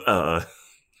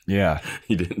 Yeah.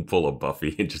 You didn't pull a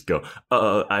Buffy and just go,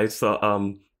 I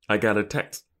saw, I got a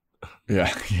text.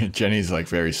 Yeah. Jenny's like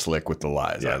very slick with the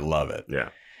lies. Yeah. I love it. Yeah.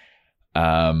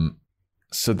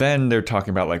 So then they're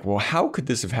talking about like, well, how could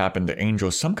this have happened to Angel?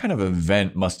 Some kind of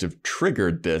event must have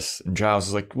triggered this. And Giles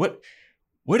is like, what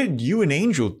did you and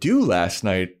Angel do last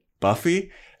night,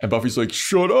 Buffy? And Buffy's like,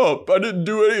 shut up. I didn't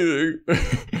do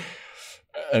anything.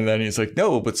 And then he's like,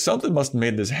 no, but something must have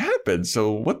made this happen.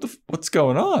 So what's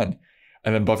going on?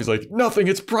 And then Buffy's like, nothing,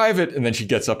 it's private. And then she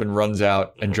gets up and runs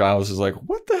out. And Giles is like,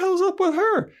 what the hell's up with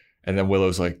her? And then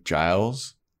Willow's like,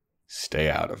 Giles, stay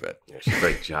out of it. Yeah, she's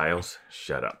like, Giles,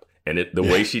 shut up. And the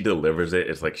way she delivers it,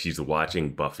 it's like she's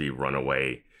watching Buffy run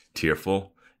away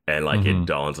tearful. And like it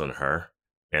dawns on her.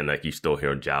 And like you still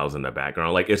hear Giles in the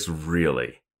background. Like it's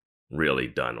really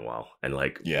done well. And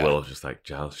like Willow's just like,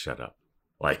 Giles, shut up.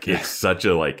 Like it's such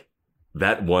a like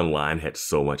that one line had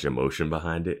so much emotion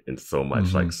behind it and so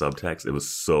much like subtext. It was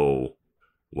so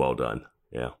well done.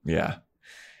 Yeah. Yeah.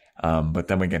 But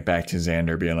then we get back to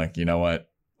Xander being like, you know what?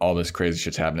 all this crazy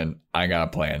shit's happening. I got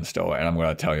a plan still, and I'm going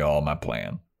to tell you all my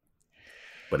plan.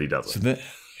 But he doesn't. So then,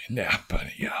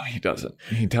 he doesn't.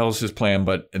 He tells his plan,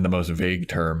 but in the most vague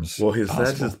terms. Well, he possible.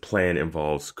 says his plan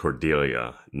involves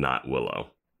Cordelia, not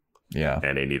Willow. Yeah.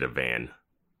 And they need a van.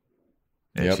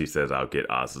 And she says, I'll get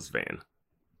Oz's van.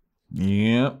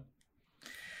 Yep.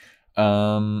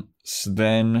 So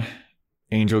then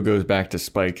Angel goes back to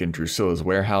Spike and Drusilla's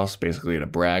warehouse, basically to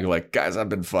brag, like, guys, I've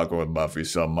been fucking with Buffy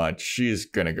so much. She's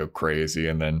gonna go crazy.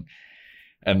 And then,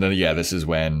 this is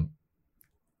when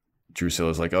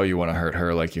Drusilla's like, oh, you want to hurt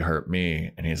her like you hurt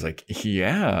me? And he's like,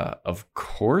 yeah, of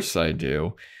course I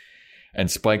do.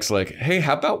 And Spike's like, hey,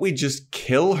 how about we just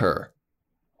kill her?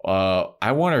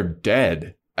 I want her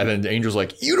dead. And then Angel's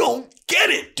like, you don't get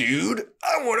it, dude.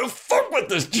 I want to fuck with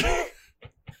this chick.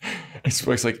 And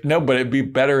Spike's like, no, but it'd be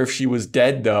better if she was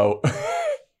dead, though.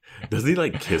 Does he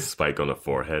like kiss Spike on the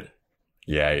forehead?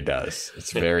 Yeah, he does.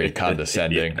 It's very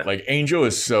condescending. Yeah. Like, Angel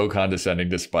is so condescending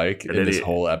to Spike in this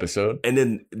whole episode. And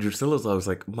then Drusilla's always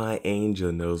like, my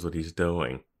angel knows what he's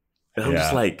doing. And I'm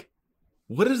just like,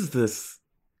 what is this?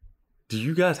 Do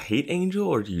you guys hate Angel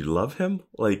or do you love him?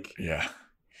 Like,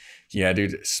 Yeah,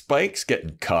 dude, Spike's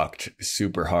getting cucked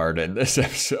super hard in this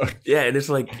episode. Yeah, and it's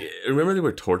like, remember they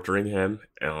were torturing him?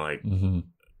 And like,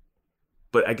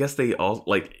 but I guess they all,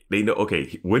 like, they know,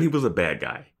 okay, when he was a bad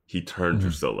guy, he turned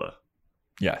Drusilla.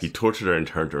 Yes. He tortured her and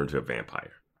turned her into a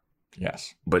vampire.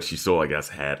 Yes. But she still, I guess,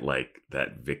 had like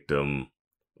that victim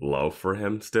love for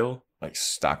him still. Like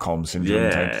Stockholm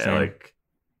syndrome type thing.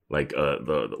 Like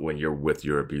the when you're with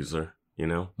your abuser, you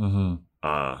know?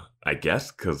 I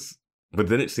guess, but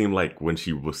then it seemed like when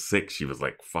she was sick, she was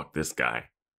like, fuck this guy.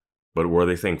 But were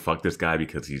they saying fuck this guy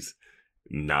because he's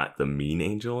not the mean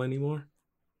angel anymore?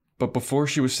 But before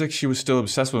she was sick, she was still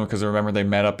obsessed with him because I remember they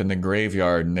met up in the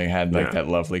graveyard and they had like that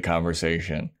lovely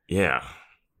conversation. Yeah.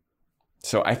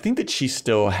 So I think that she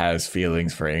still has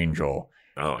feelings for Angel.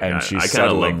 Oh, and yeah. she's I kind of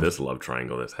settling. love this love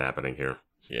triangle that's happening here.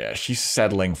 Yeah, she's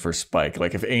settling for Spike.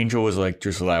 Like if Angel was like,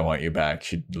 Drusilla, I want you back,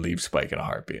 she'd leave Spike in a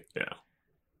heartbeat. Yeah.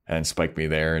 And Spike be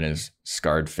there in his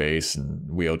scarred face and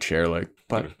wheelchair, like,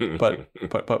 but,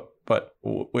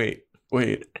 wait,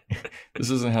 this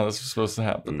isn't how this is supposed to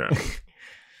happen. No.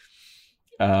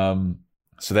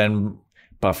 So then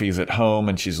Buffy's at home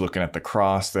and she's looking at the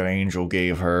cross that Angel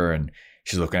gave her and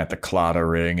she's looking at the Claddagh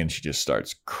ring and she just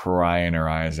starts crying her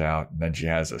eyes out. And then she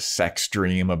has a sex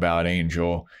dream about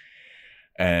Angel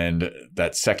and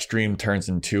that sex dream turns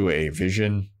into a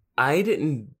vision. I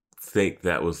didn't think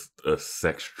that was a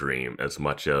sex dream as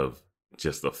much of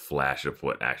just a flash of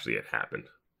what actually had happened.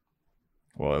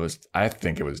 Well, I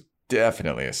think it was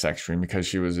definitely a sex dream because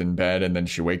she was in bed and then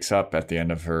she wakes up at the end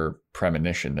of her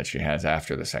premonition that she has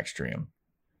after the sex dream.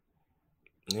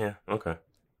 Yeah, okay.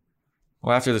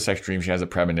 Well, after the sex dream, she has a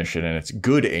premonition and it's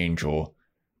good Angel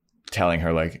telling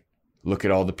her, like, look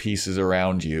at all the pieces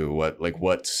around you.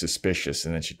 What's suspicious?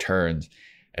 And then she turns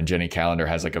and Jenny Calendar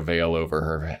has like a veil over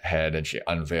her head and she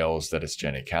unveils that it's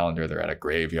Jenny Calendar. They're at a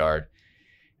graveyard.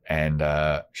 And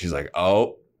she's like,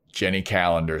 oh, Jenny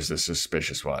Calendar's the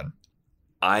suspicious one.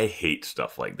 I hate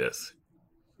stuff like this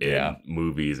in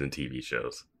movies and TV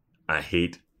shows. I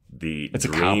hate it's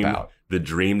dream, a cop-out. The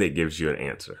dream that gives you an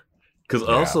answer. Because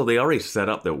also they already set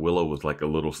up that Willow was like a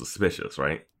little suspicious,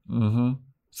 right? Mm-hmm.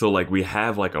 So like we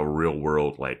have like a real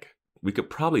world, like we could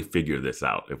probably figure this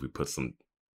out if we put some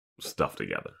stuff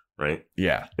together, right?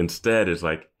 Yeah. Instead it's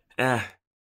like,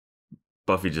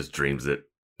 Buffy just dreams it.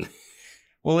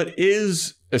 Well, it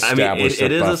is established.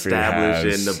 It is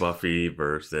established in the Buffy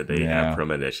verse that they have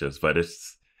premonitions, but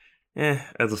it's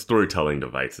as a storytelling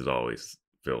device, it always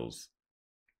feels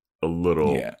a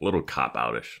little cop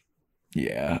outish.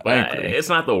 Yeah, I agree. It's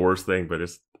not the worst thing, but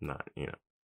it's not,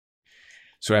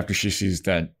 So after she sees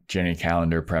that Jenny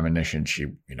Calendar premonition, she,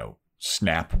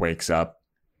 snap wakes up.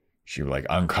 She like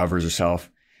uncovers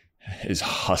herself, is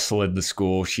hustling to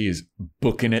school. She is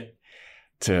booking it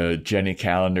to Jenny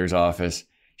Calendar's office.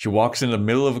 She walks in the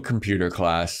middle of a computer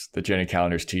class that Jenny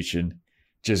Calendar's teaching,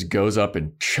 just goes up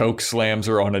and choke slams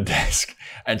her on a desk.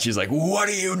 And she's like, what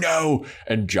do you know?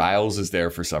 And Giles is there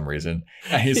for some reason.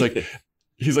 And he's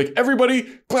like, everybody,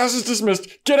 class is dismissed.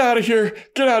 Get out of here.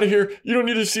 Get out of here. You don't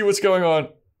need to see what's going on.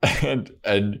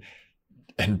 And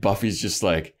Buffy's just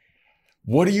like,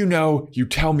 what do you know? You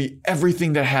tell me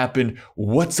everything that happened.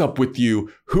 What's up with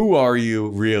you? Who are you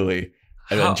really?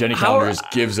 And then Jenny Calendar just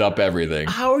gives up everything.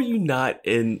 How are you not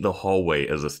in the hallway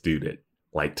as a student,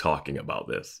 like talking about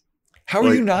this? How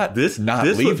are you not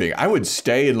leaving? I would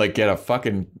stay and like get a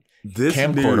fucking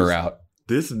camcorder out.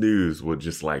 This news would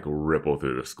just like ripple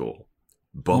through the school.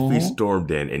 Buffy stormed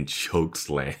in and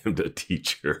chokeslammed a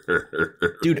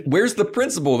teacher. Dude, where's the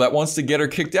principal that wants to get her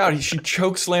kicked out? She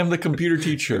chokeslammed the computer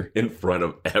teacher. In front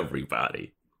of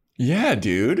everybody. Yeah,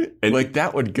 dude. And, like,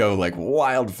 that would go like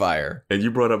wildfire. And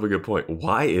you brought up a good point.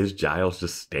 Why is Giles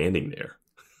just standing there?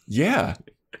 Yeah.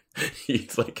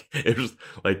 He's like,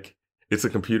 it's a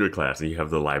computer class and you have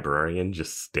the librarian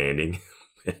just standing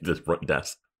at the front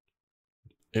desk.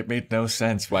 It made no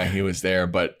sense why he was there,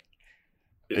 but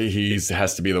he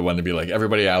has to be the one to be like,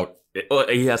 everybody out. Well,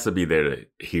 he has to be there to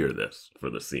hear this for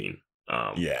the scene.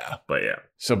 Yeah. But yeah.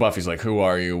 So Buffy's like, who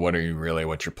are you? What are you really?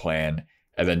 What's your plan?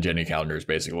 And then Jenny Calendar is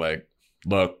basically like,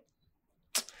 look,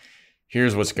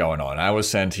 here's what's going on. I was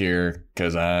sent here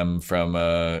because I'm from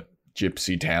a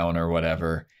gypsy town or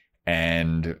whatever.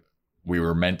 And we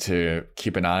were meant to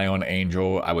keep an eye on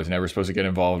Angel. I was never supposed to get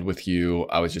involved with you.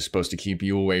 I was just supposed to keep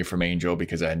you away from Angel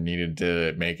because I needed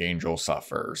to make Angel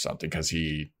suffer or something because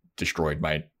he destroyed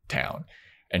my town.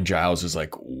 And Giles is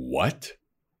like, what?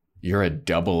 You're a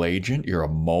double agent? You're a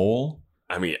mole?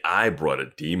 I mean, I brought a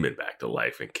demon back to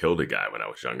life and killed a guy when I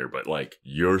was younger, but like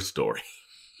your story.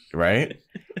 Right?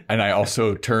 And I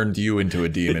also turned you into a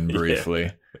demon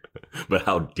briefly. Yeah. But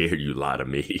how dare you lie to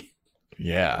me?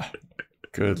 Yeah.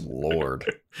 Good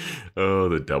Lord. Oh,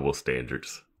 the double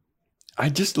standards. I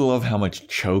just love how much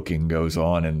choking goes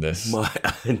on in this.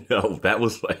 I know. That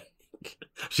was like,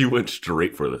 she went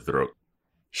straight for the throat.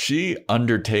 She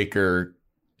Undertaker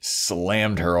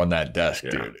slammed her on that desk,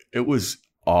 dude. It was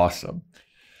awesome.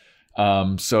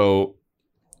 So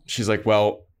she's like,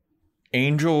 well,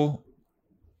 Angel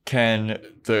can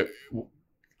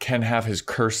have his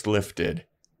curse lifted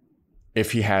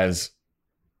if he has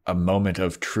a moment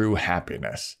of true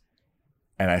happiness.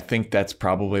 And I think that's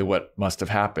probably what must have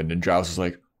happened. And Giles is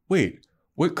like, wait,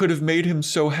 what could have made him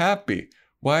so happy?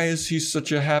 Why is he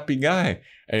such a happy guy?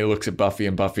 And he looks at Buffy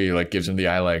and Buffy like gives him the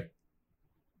eye like,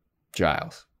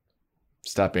 Giles,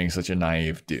 stop being such a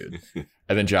naive dude.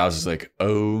 And then Giles is like,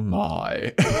 oh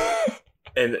my.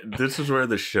 And this is where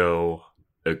the show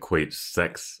equates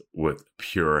sex with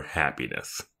pure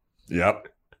happiness. Yep.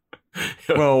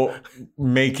 Well,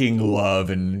 making love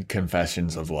and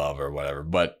confessions of love or whatever,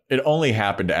 but it only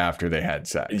happened after they had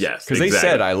sex. Yes, because they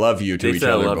said "I love you" to each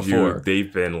other before.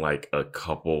 They've been like a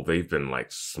couple. They've been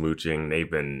like smooching.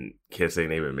 They've been kissing.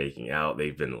 They've been making out.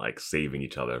 They've been like saving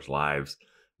each other's lives.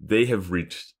 They have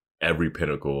reached every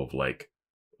pinnacle of like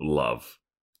love,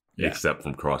 except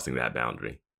from crossing that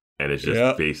boundary. And it's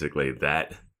just basically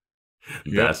that.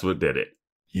 That's what did it.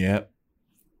 Yep.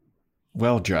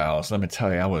 Well, Giles, let me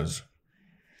tell you, I was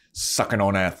sucking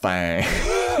on that thing.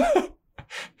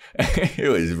 It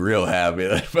was real happy.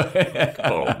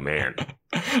 Oh, man.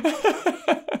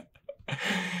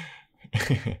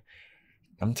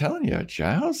 I'm telling you,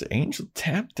 Giles, Angel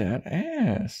tapped that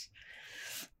ass.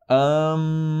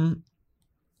 So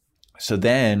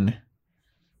then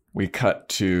we cut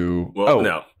to...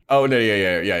 no. Oh, no,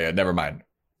 yeah. Never mind.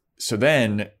 So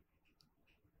then...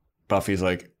 Buffy's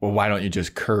like, well, why don't you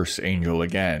just curse Angel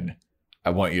again?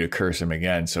 I want you to curse him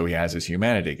again so he has his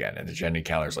humanity again. And the Jenny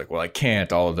Calendar's like, well, I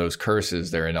can't. All of those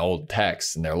curses, they're in old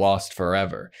texts and they're lost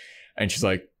forever. And she's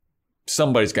like,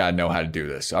 somebody's got to know how to do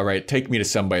this. All right, take me to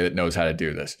somebody that knows how to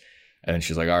do this. And then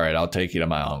she's like, all right, I'll take you to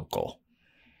my uncle.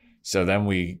 So then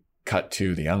we cut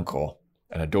to the uncle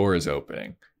and a door is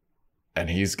opening. And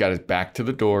he's got his back to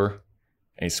the door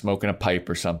and he's smoking a pipe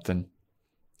or something.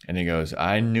 And he goes,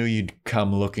 I knew you'd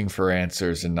come looking for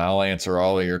answers, and I'll answer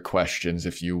all of your questions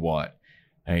if you want.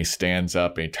 And he stands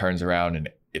up and he turns around and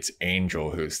it's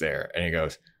Angel who's there. And he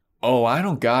goes, oh, I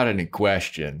don't got any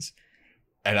questions.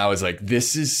 And I was like,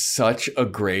 this is such a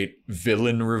great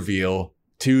villain reveal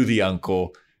to the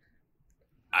uncle.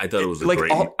 I thought it was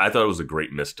a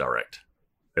great misdirect.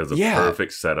 It was a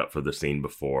perfect setup for the scene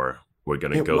before. We're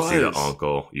gonna see the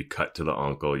uncle. You cut to the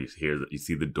uncle. You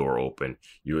see the door open.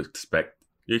 You expect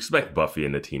Buffy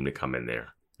and the team to come in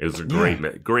there. It was a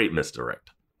great misdirect.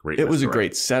 It was a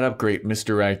great setup, great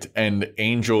misdirect, and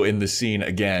Angel in the scene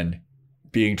again,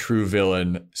 being true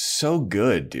villain. So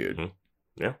good, dude.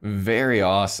 Mm-hmm. Yeah. Very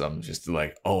awesome. Just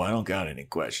like, oh, I don't got any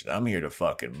questions. I'm here to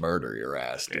fucking murder your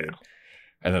ass, dude. Yeah.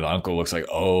 And then the uncle looks like,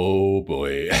 oh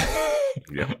boy.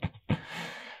 Yeah.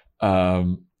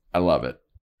 I love it.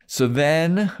 So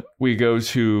then we go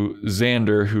to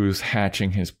Xander, who's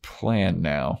hatching his plan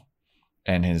now.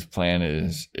 And his plan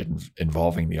is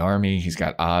involving the army. He's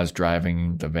got Oz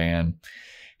driving the van.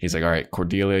 He's like, all right,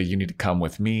 Cordelia, you need to come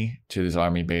with me to this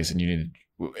army base. And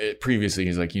previously,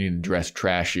 he's like, you need to dress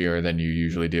trashier than you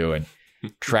usually do. And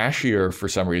trashier, for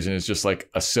some reason, is just like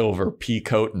a silver pea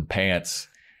coat and pants.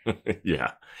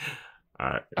 Yeah.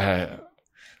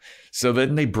 So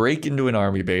then they break into an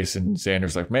army base, and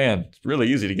Xander's like, man, it's really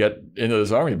easy to get into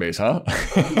this army base, huh?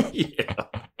 Yeah.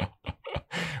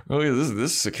 Really,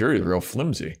 this security is real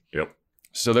flimsy. Yep.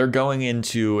 So they're going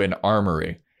into an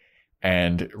armory,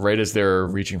 and right as they're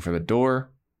reaching for the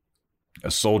door,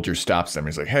 a soldier stops them.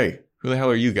 He's like, hey, who the hell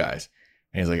are you guys?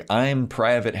 And he's like, I'm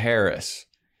Private Harris.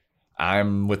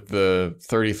 I'm with the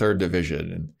 33rd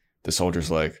Division. And the soldier's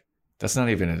like, that's not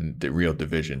even a real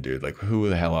division, dude. Like, who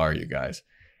the hell are you guys?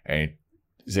 And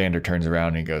Xander turns around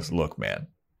and he goes, look, man,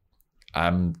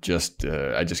 I'm just,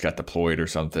 I just got deployed or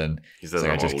something. He says,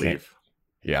 like, I'm on leave.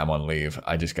 Yeah, I'm on leave.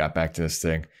 I just got back to this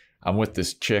thing. I'm with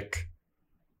this chick.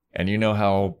 And you know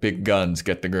how big guns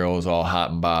get the girls all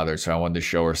hot and bothered. So I wanted to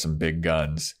show her some big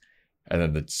guns. And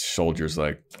then the soldier's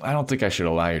like, I don't think I should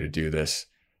allow you to do this.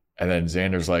 And then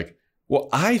Xander's like, well,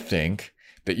 I think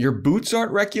that your boots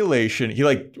aren't regulation. He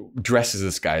like dresses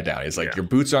this guy down. He's like, your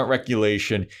boots aren't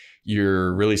regulation.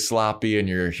 You're really sloppy and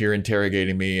you're here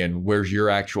interrogating me. And where's your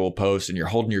actual post? And you're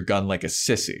holding your gun like a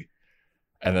sissy.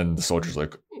 And then the soldier's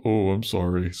like, oh, I'm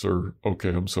sorry, sir. Okay,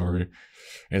 I'm sorry. And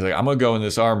he's like, I'm going to go in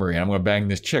this armory and I'm going to bang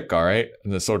this chick, all right?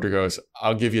 And the soldier goes,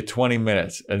 I'll give you 20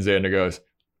 minutes. And Xander goes,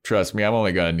 trust me, I'm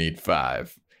only going to need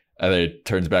 5. And then he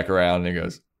turns back around and he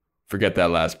goes, forget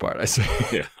that last part. I said,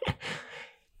 Yeah.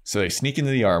 So they sneak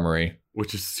into the armory.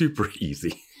 Which is super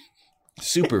easy.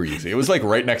 Super easy. It was like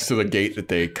right next to the gate that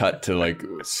they cut to like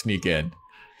sneak in.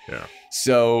 Yeah.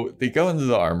 So they go into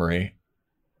the armory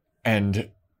and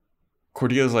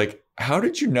Cordelia's like, how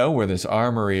did you know where this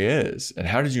armory is? And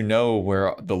how did you know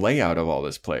where the layout of all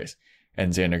this place?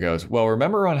 And Xander goes, well,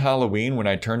 remember on Halloween when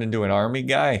I turned into an army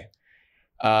guy?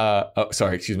 A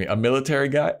military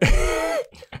guy?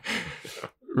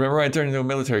 Remember when I turned into a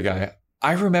military guy?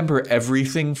 I remember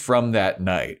everything from that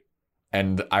night.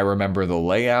 And I remember the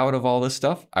layout of all this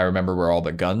stuff. I remember where all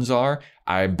the guns are.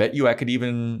 I bet you I could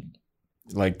even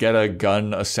like get a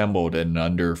gun assembled in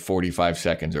under 45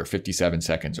 seconds or 57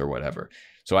 seconds or whatever.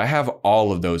 So I have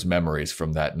all of those memories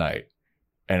from that night.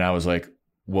 And I was like,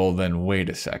 well, then wait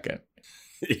a second.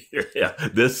 Yeah,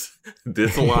 this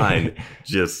line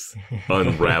just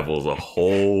unravels a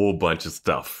whole bunch of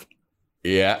stuff.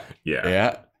 Yeah.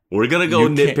 We're going to go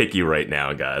nitpicky right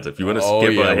now, guys. If you want to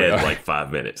skip ahead like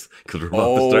 5 minutes, because we're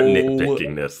about to start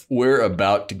nitpicking this. We're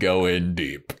about to go in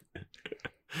deep.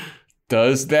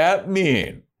 Does that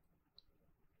mean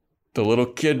the little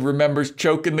kid remembers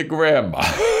choking the grandma?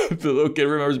 The little kid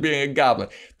remembers being a goblin.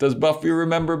 Does Buffy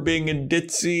remember being a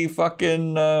ditzy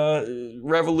fucking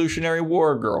Revolutionary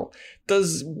War girl?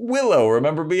 Does Willow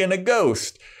remember being a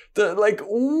ghost?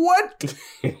 What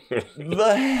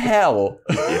the hell?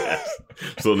 Yes.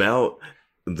 So now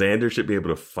Xander should be able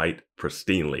to fight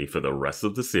pristinely for the rest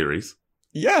of the series.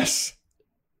 Yes.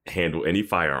 Handle any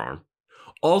firearm.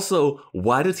 Also,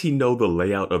 why does he know the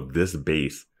layout of this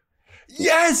base?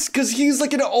 Yes, because he's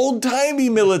like an old-timey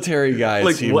military guy.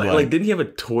 Like what? Like, didn't he have a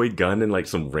toy gun and like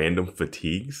some random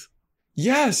fatigues?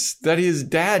 Yes, that his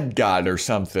dad got or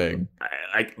something.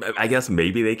 I guess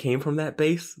maybe they came from that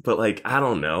base, but like I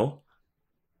don't know.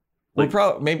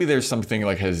 Like, maybe there's something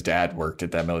like his dad worked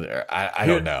at that military. I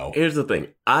don't know. Here's the thing: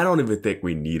 I don't even think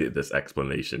we needed this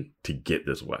explanation to get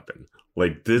this weapon.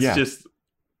 Like this just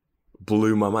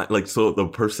blew my mind. Like so, the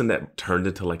person that turned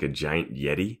into like a giant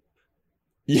yeti,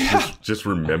 just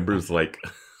remembers like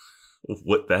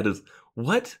what that is.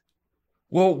 What?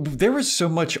 Well, there was so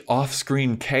much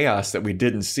off-screen chaos that we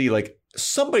didn't see. Like,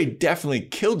 somebody definitely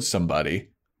killed somebody.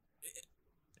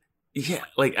 Yeah,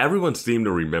 like, everyone seemed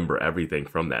to remember everything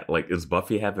from that. Like, is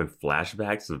Buffy having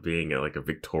flashbacks of being, like, a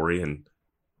Victorian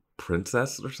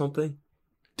princess or something?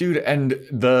 Dude, and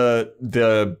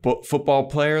the football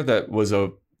player that was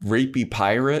a rapey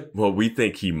pirate? Well, we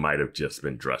think he might have just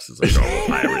been dressed as a normal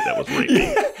pirate that was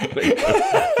raping.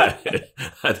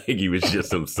 I think he was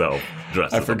just himself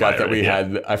dressed as a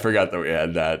pirate. I forgot that we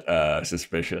had that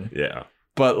suspicion. Yeah.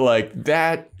 But like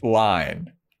that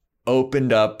line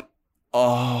opened up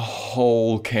a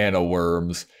whole can of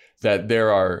worms that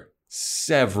there are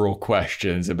several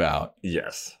questions about.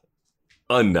 Yes.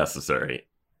 Unnecessary.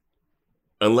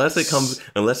 Unless it comes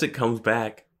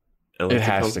back. It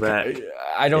has to.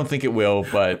 I don't think it will,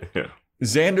 but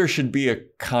Xander should be a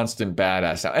constant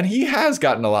badass now. And he has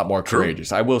gotten a lot more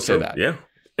courageous. I will say that. Yeah.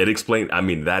 That explains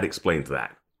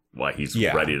that. Why he's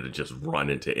ready to just run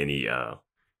into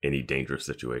any dangerous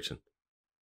situation.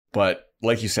 But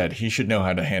like you said, he should know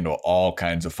how to handle all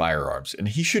kinds of firearms. And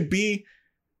he should be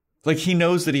like, he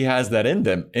knows that he has that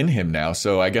in him now.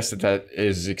 So I guess that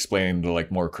is explaining the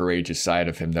like more courageous side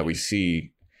of him that we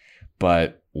see.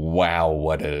 But wow,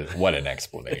 what an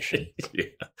explanation. Yeah.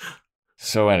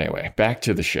 So anyway, back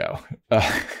to the show.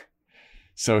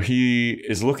 So he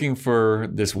is looking for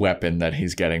this weapon that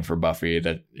he's getting for Buffy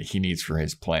that he needs for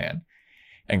his plan.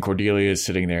 And Cordelia is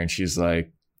sitting there and she's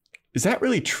like, is that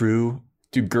really true?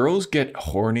 Do girls get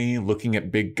horny looking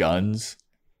at big guns?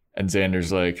 And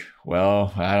Xander's like,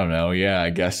 well, I don't know. Yeah, I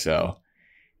guess so.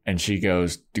 And she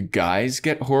goes, do guys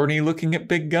get horny looking at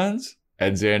big guns?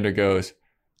 And Xander goes,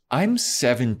 I'm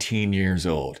 17 years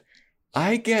old.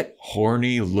 I get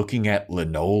horny looking at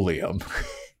linoleum.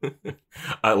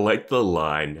 I like the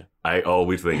line. I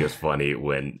always think it's funny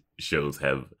when shows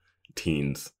have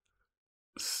teens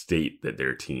state that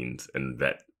they're teens and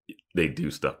that they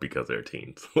do stuff because they're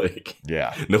teens. Like,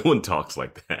 Yeah. no one talks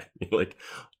like that. You're like,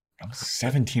 I'm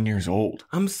 17 years old.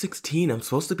 I'm 16. I'm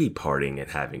supposed to be partying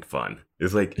and having fun.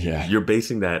 It's like, Yeah. you're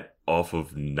basing that off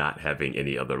of not having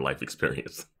any other life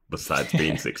experience besides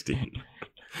being 16.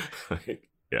 Like,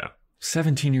 yeah.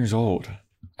 17 years old.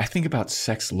 I think about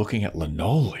sex looking at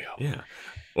linoleum. Yeah.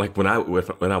 Like when I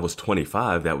was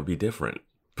 25, that would be different.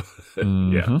 Yeah.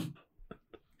 Mhm.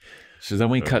 So then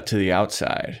we cut to the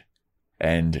outside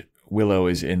and Willow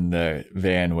is in the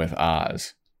van with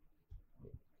Oz.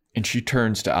 And she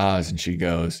turns to Oz and she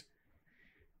goes,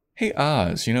 hey,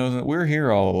 Oz, we're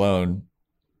here all alone.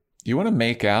 You want to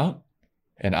make out?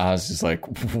 And Oz is like,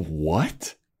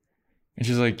 what? And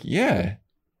she's like, yeah,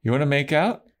 you want to make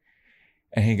out?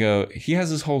 And he has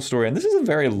this whole story. And this is a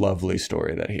very lovely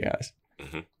story that he has.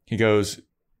 Mm-hmm. He goes,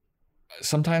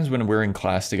 sometimes when we're in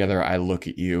class together, I look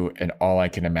at you and all I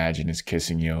can imagine is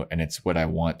kissing you. And it's what I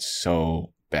want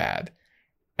so bad.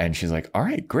 And she's like, all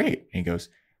right, great. And he goes,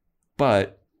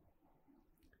 but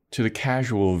to the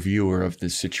casual viewer of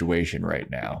this situation right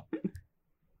now,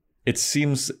 it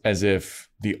seems as if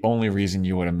the only reason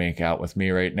you want to make out with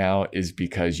me right now is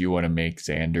because you want to make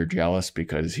Xander jealous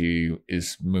because he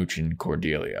is mooching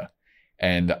Cordelia.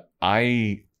 And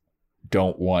I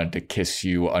don't want to kiss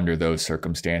you under those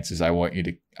circumstances. I want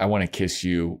to kiss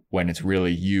you when it's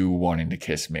really you wanting to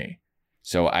kiss me.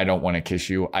 So I don't want to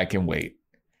kiss you. I can wait.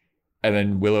 And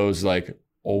then Willow's like,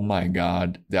 oh my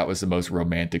God, that was the most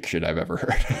romantic shit I've ever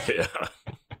heard. Yeah.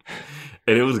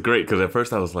 And it was great because at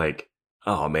first I was like,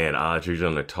 oh man, Oz, you're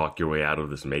going to talk your way out of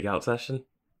this makeout session?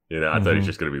 I thought he's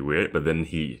just going to be weird. But then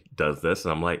he does this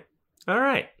and I'm like, all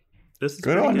right. This is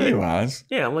Good on you, Oz.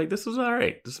 Yeah, I'm like, this is all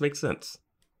right. This makes sense.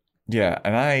 Yeah,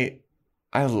 and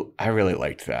I really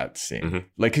liked that scene. Mm-hmm.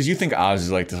 Like, because you think Oz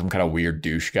is like some kind of weird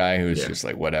douche guy who's just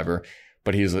like whatever.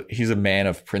 But he's a man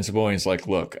of principle. And he's like,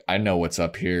 look, I know what's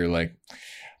up here. Like,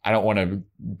 I don't want to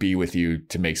be with you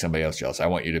to make somebody else jealous. I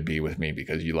want you to be with me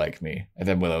because you like me. And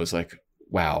then Willow was like,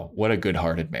 wow, what a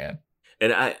good-hearted man.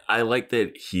 And I like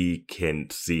that he can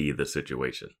see the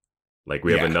situation. Like,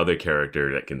 we have another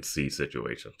character that can see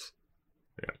situations.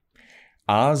 Yeah.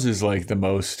 Oz is like the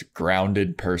most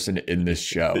grounded person in this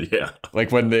show. Yeah.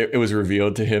 Like when it was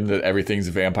revealed to him that everything's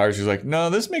vampires, he's like, no,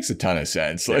 this makes a ton of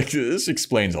sense. Like this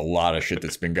explains a lot of shit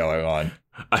that's been going on.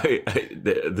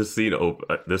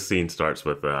 This scene starts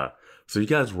with, so you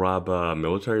guys rob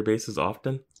military bases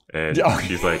often? And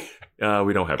she's like,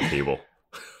 we don't have cable.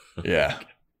 Yeah.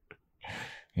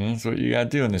 That's what you got to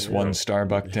do in this one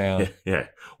Starbuck town. Yeah.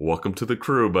 Welcome to the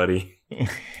crew, buddy.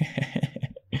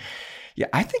 Yeah,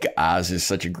 I think Oz is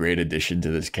such a great addition to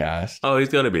this cast. Oh, he's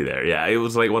going to be there. Yeah, it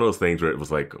was like one of those things where it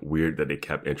was like weird that they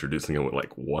kept introducing him with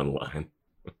like one line.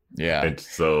 Yeah. It's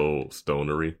so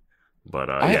stonery. But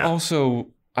I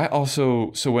also,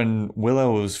 so when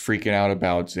Willow was freaking out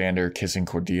about Xander kissing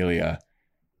Cordelia,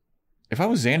 if I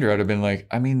was Xander, I'd have been like,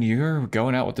 I mean, you're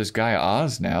going out with this guy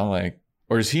Oz now, like,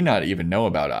 or does he not even know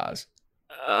about Oz?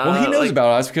 Well, he knows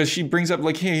about Oz because she brings up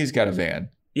like, hey, he's got a van.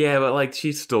 Yeah, but like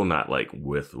she's still not like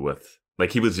with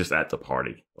like he was just at the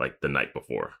party like the night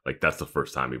before. Like that's the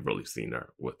first time we've really seen her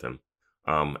with him.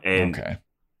 And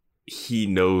he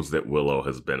knows that Willow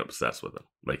has been obsessed with him.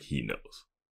 Like he knows.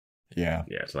 Yeah.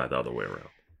 Yeah, it's not the other way around.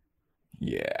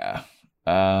 Yeah.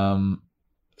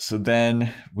 So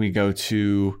then we go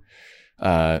to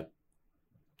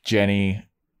Jenny,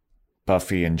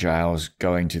 Buffy, and Giles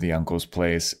going to the uncle's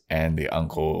place, and the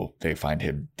uncle, they find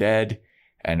him dead.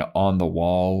 And on the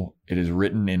wall, it is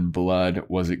written in blood,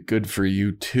 was it good for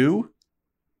you too?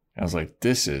 I was like,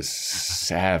 this is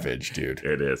savage, dude.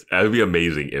 It is. It would be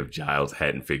amazing if Giles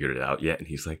hadn't figured it out yet. And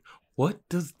he's like, what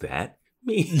does that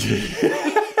mean?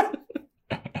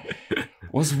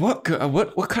 What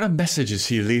kind of message is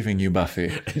he leaving you,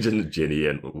 Buffy? And Jenny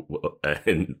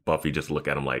and Buffy just look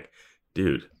at him like,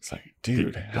 dude. It's like,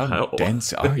 dude, how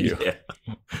dense are you? Yeah.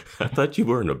 I thought you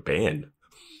were in a band.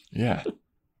 Yeah.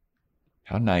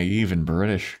 How naive and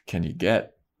British can you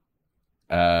get?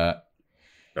 No,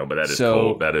 but that is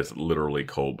cold. That is literally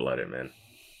cold-blooded, man.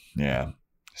 Yeah.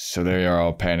 So they are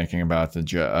all panicking about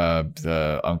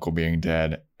the uncle being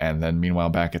dead. And then meanwhile,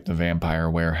 back at the vampire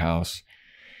warehouse,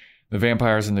 the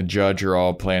vampires and the judge are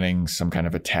all planning some kind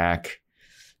of attack.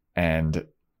 And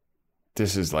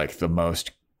this is like the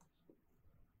most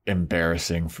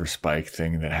embarrassing for Spike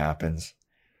thing that happens.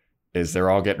 Is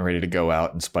they're all getting ready to go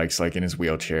out, and Spike's like in his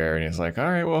wheelchair, and he's like, all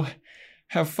right, well,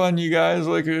 have fun, you guys.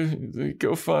 Like,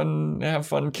 have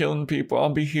fun killing people. I'll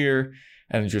be here.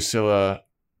 And Drusilla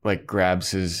like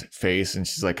grabs his face, and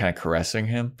she's like kind of caressing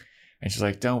him. And she's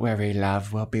like, don't worry,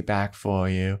 love, we'll be back for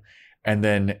you. And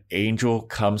then Angel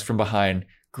comes from behind,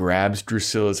 grabs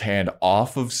Drusilla's hand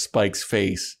off of Spike's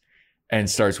face, and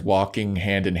starts walking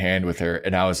hand in hand with her.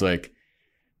 And I was like,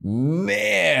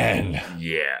 man.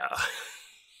 Yeah.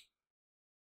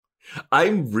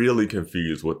 I'm really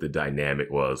confused what the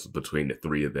dynamic was between the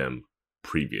three of them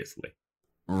previously.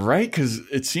 Right? Because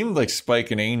it seemed like Spike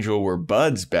and Angel were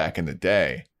buds back in the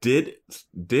day. Did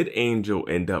Angel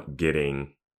end up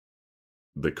getting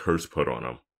the curse put on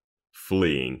him,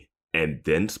 fleeing, and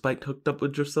then Spike hooked up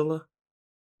with Drusilla?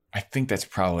 I think that's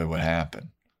probably what happened.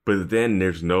 But then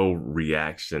there's no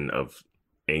reaction of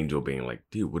Angel being like,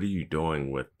 dude, what are you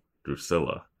doing with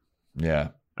Drusilla?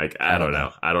 Yeah. Like, I don't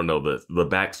know. I don't know the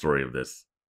backstory of this.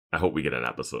 I hope we get an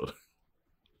episode.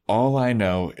 All I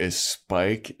know is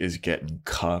Spike is getting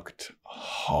cucked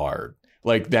hard.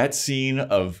 Like that scene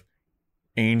of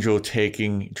Angel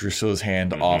taking Drusilla's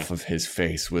hand off of his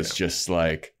face was just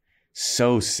like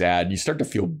so sad. You start to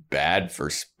feel bad for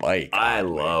Spike. I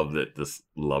love that this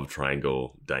love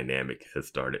triangle dynamic has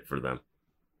started for them.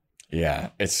 Yeah,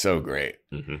 it's so great.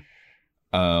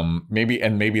 Mm-hmm.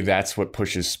 Maybe that's what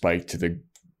pushes Spike to the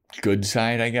good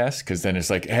side, I guess, because then it's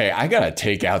like, hey, I gotta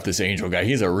take out this Angel guy.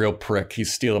 He's a real prick.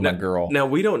 He's stealing my girl. Now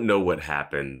we don't know what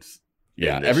happens.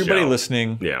 Yeah, everybody show.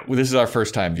 Listening. Yeah, well, this is our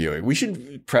first time viewing. We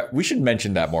should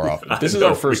mention that more often. This is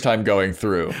our first time going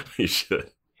through. We should.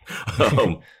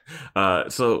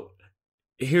 So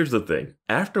here's the thing.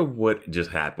 After what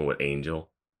just happened with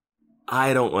Angel,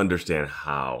 I don't understand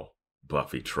how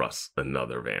Buffy trusts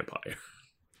another vampire.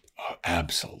 Oh,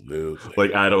 absolutely.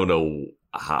 Like, I don't know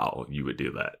how you would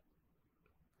do that.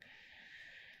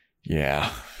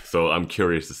 Yeah. So I'm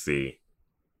curious to see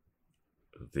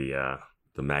the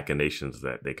machinations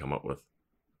that they come up with.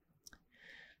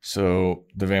 So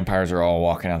the vampires are all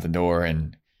walking out the door,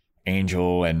 and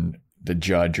Angel and the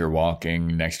judge are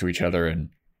walking next to each other, and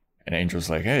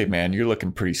Angel's like, hey man, you're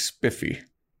looking pretty spiffy.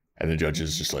 And the judge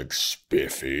is just like,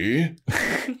 spiffy?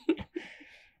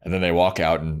 And then they walk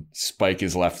out, and Spike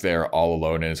is left there all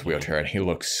alone in his wheelchair, and he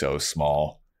looks so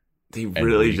small. They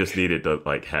really just needed to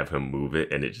like have him move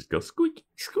it, and it just goes squeak,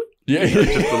 squeak. Yeah, just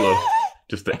a little,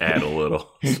 just to add a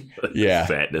little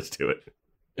sadness to it.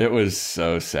 It was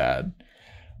so sad.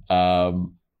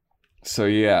 So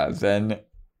yeah, then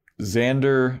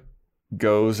Xander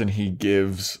goes and he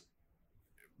gives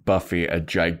Buffy a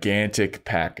gigantic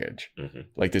package,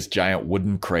 like this giant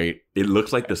wooden crate. It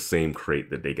looks like the same crate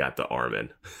that they got the arm in.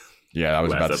 Yeah, I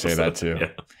was about to say that too.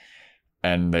 Yeah.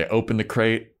 And they open the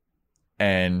crate,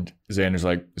 and Xander's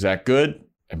like, is that good?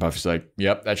 And Buffy's like,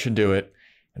 yep, that should do it.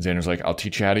 And Xander's like, I'll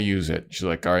teach you how to use it. She's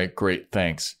like, all right, great,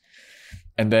 thanks.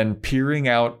 And then peering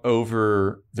out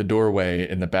over the doorway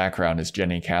in the background is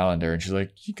Jenny Calendar. And she's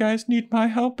like, you guys need my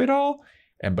help at all?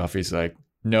 And Buffy's like,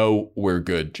 no, we're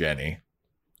good, Jenny.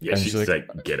 Yeah, she's like,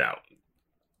 get out.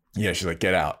 Yeah, she's like,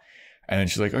 get out. And then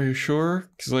she's like, are you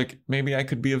sure? Because like, maybe I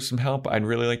could be of some help. I'd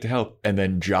really like to help. And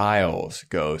then Giles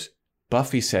goes,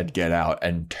 Buffy said get out,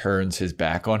 and turns his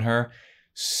back on her.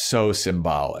 So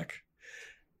symbolic.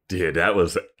 Dude, that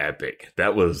was epic.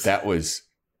 That was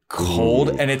cold.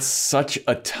 Ooh. And it's such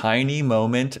a tiny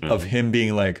moment of him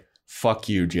being like, fuck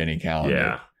you, Jenny Calendar.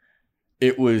 Yeah.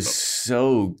 It was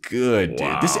so good, dude.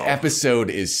 Wow. This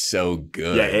episode is so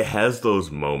good. Yeah, it has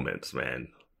those moments, man.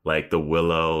 Like the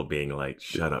Willow being like,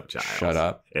 shut up, Giles. Shut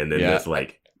up. And then there's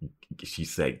like, she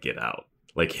said, get out.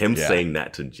 Like him saying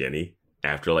that to Jenny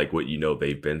after like what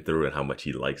they've been through and how much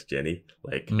he likes Jenny.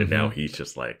 Like, and now he's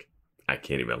just like, I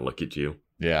can't even look at you.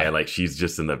 Yeah. And like, she's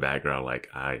just in the background like,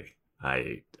 I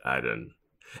didn't.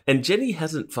 And Jenny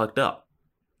hasn't fucked up.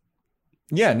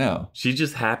 Yeah, no. She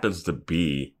just happens to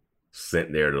be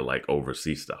sent there to like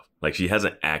oversee stuff. Like she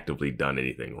hasn't actively done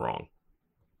anything wrong.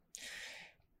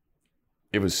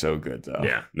 It was so good though.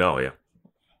 Yeah. No, yeah.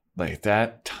 Like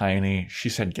that tiny, she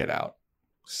said get out.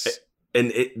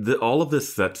 And all of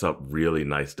this sets up really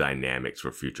nice dynamics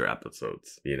for future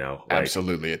episodes, Like,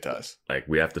 absolutely it does. Like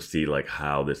we have to see like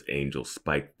how this Angel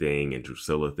Spike thing and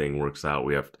Drusilla thing works out.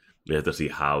 We have to see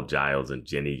how Giles and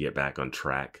Jenny get back on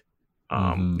track.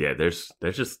 Yeah, there's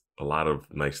just a lot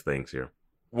of nice things here.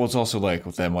 Well, it's also like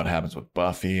then what happens with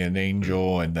Buffy and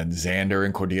Angel, and then Xander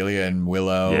and Cordelia and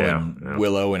Willow,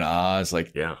 Willow and Oz.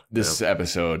 Like, this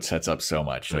episode sets up so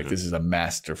much. Like, this is a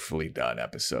masterfully done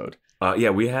episode.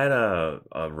 We had a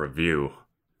review.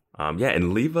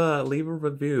 And leave a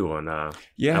review on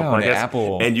on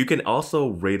Apple, and you can also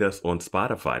rate us on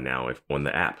Spotify now if on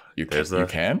the app. You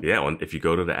can. If you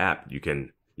go to the app, you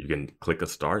can click a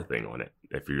star thing on it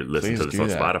if you're listening to this on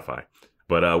Spotify.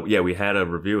 But we had a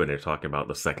review and they're talking about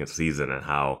the second season and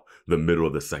how the middle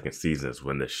of the second season is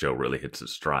when the show really hits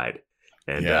its stride.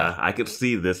 And I could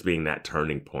see this being that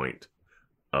turning point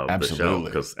of the show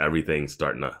because everything's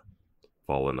starting to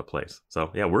fall into place.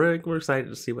 So we're excited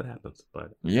to see what happens.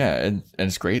 But and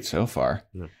it's great so far.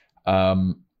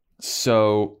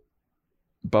 So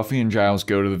Buffy and Giles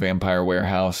go to the vampire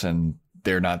warehouse and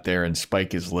they're not there, and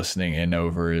Spike is listening in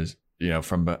over his,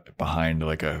 from behind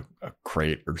like a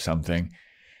crate or something.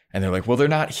 And they're like, well, they're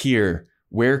not here.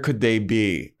 Where could they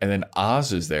be? And then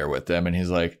Oz is there with them. And he's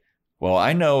like, well,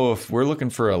 I know if we're looking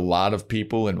for a lot of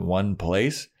people in one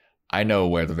place, I know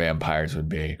where the vampires would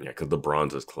be. Yeah, because the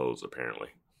bronze is closed, apparently.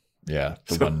 Yeah,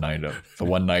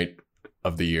 one night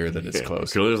of the year that it's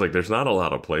closed. So there's not a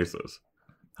lot of places.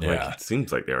 It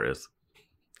seems like there is.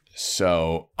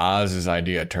 So Oz's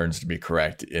idea turns to be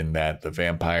correct in that the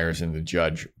vampires and the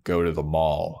judge go to the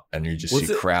mall, and you just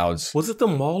see crowds. Was it the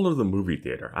mall or the movie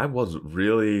theater? I wasn't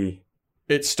really.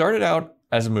 It started out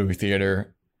as a movie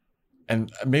theater,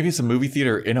 and maybe it's a movie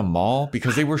theater in a mall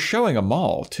because they were showing a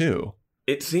mall too.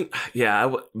 It seemed,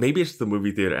 maybe it's the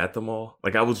movie theater at the mall.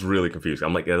 Like, I was really confused.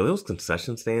 I'm like, are those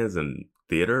concession stands and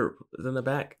theater in the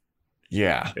back?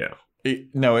 Yeah.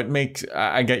 It makes,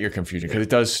 I get your confusion because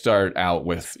it does start out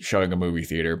with showing a movie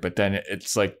theater, but then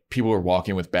it's like people are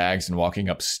walking with bags and walking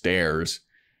upstairs.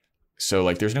 So,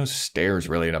 like, there's no stairs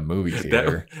really in a movie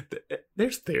theater.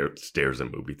 There's stairs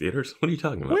in movie theaters. What are you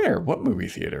talking about? Where? What movie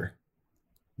theater?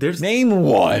 Name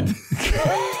one.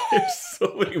 There's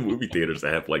so many movie theaters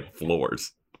that have like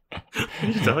floors. What are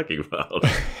you talking about?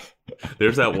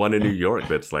 There's that one in New York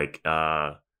that's like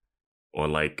on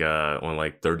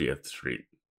 30th Street.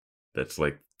 That's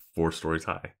like 4 stories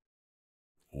high.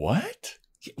 What?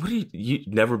 What are you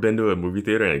never been to a movie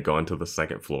theater and gone to the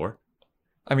second floor?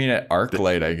 I mean, at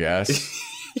ArcLight, I guess.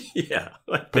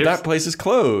 But that place is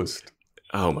closed.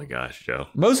 Oh my gosh, Joe.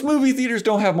 Most movie theaters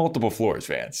don't have multiple floors,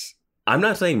 Vance. I'm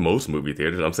not saying most movie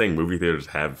theaters. I'm saying movie theaters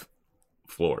have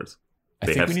floors.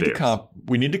 They have stairs.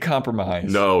 We need to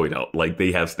compromise. No, we don't. Like,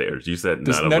 they have stairs. You said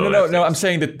none of them. No. I'm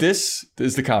saying that this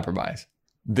is the compromise.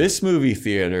 This movie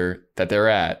theater that they're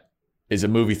at is a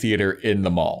movie theater in the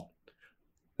mall.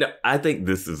 No, I think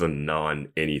this is a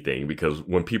non-anything because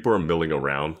when people are milling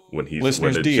around, when the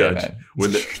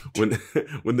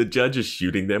judge is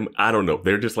shooting them, I don't know.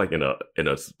 They're just like in a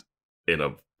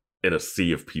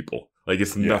sea of people. Like,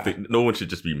 it's nothing. No one should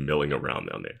just be milling around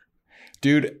down there.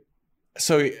 Dude,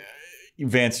 so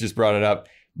Vance just brought it up.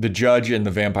 The judge and the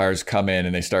vampires come in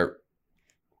and they start,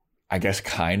 I guess,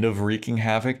 kind of wreaking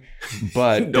havoc.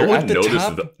 But no one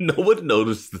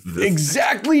notices this.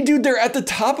 Exactly, dude. They're at the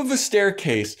top of a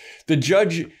staircase. The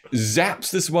judge zaps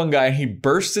this one guy and he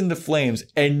bursts into flames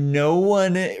and no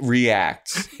one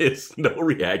reacts. It's no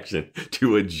reaction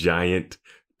to a giant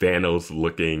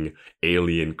Thanos-looking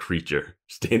alien creature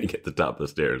standing at the top of the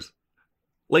stairs.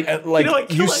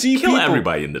 Kill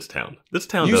everybody in this town. This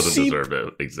town doesn't deserve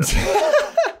to exist.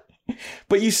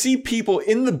 But you see people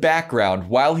in the background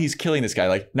while he's killing this guy,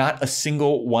 like not a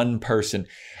single one person.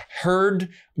 Heard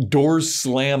doors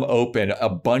slam open, a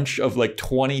bunch of like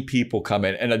 20 people come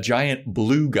in, and a giant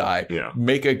blue guy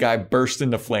make a guy burst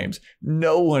into flames.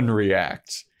 No one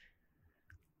reacts.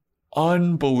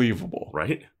 Unbelievable.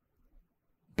 Right?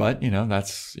 But,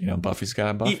 that's, Buffy's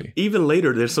got Buffy. Even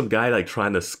later, there's some guy like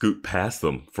trying to scoot past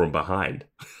them from behind.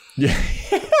 Yeah.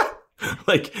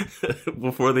 Like,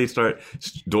 before they start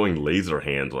doing laser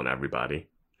hands on everybody.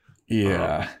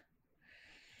 Yeah.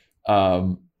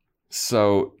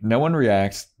 So no one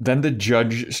reacts. Then the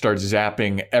judge starts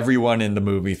zapping everyone in the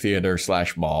movie theater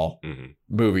 / mall. Mm-hmm.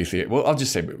 Movie theater. Well, I'll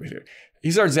just say movie theater. He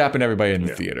starts zapping everybody in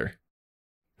the theater.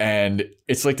 And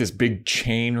it's like this big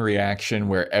chain reaction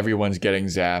where everyone's getting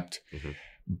zapped. Mm-hmm.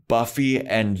 Buffy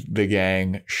and the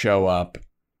gang show up.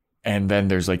 And then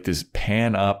there's like this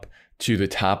pan up to the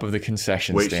top of the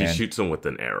concession stand. She shoots him with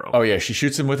an arrow. Oh, yeah. She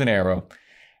shoots him with an arrow.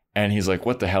 And he's like,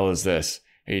 what the hell is this?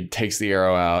 He takes the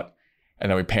arrow out.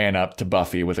 And then we pan up to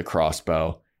Buffy with a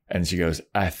crossbow. And she goes,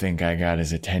 I think I got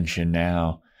his attention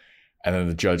now. And then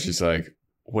the judge is like,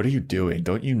 what are you doing?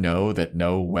 Don't you know that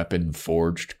no weapon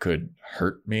forged could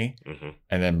hurt me? Mm-hmm.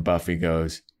 And then Buffy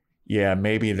goes, yeah,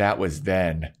 maybe that was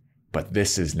then, but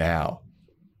this is now.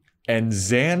 And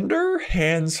Xander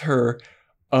hands her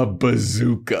a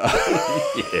bazooka.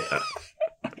 Yeah.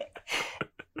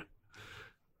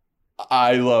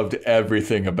 I loved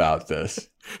everything about this.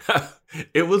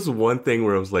 It was one thing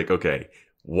where I was like, okay,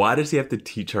 why does he have to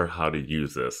teach her how to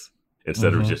use this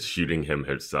instead of just shooting him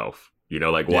herself? You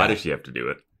know, like, why does she have to do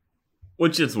it?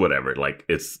 Which is whatever. Like,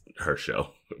 it's her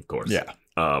show, of course. Yeah.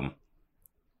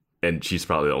 And she's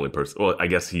probably the only person. Well, I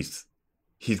guess he's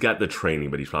got the training,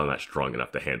 but he's probably not strong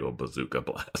enough to handle a bazooka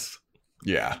blast.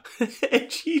 Yeah.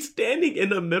 And she's standing in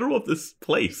the middle of this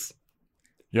place.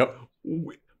 Yep.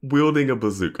 Wielding a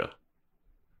bazooka.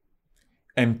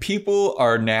 And people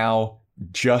are now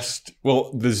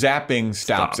the zapping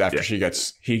stops after he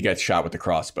gets shot with the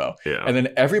crossbow. Yeah. And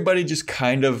then everybody just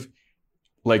kind of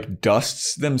like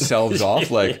dusts themselves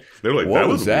off. Like, they're like, what that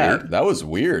was that? weird. That was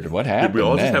weird. What happened? Did we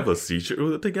all then? just have a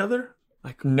seizure together?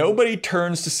 Like, nobody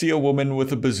turns to see a woman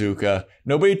with a bazooka.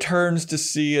 Nobody turns to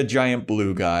see a giant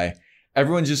blue guy.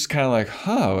 Everyone's just kind of like,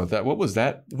 what was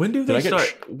that? When do they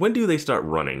start? When do they start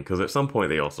running? Because at some point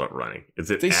they all start running. Is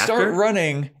it? They start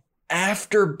running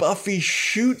after Buffy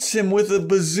shoots him with a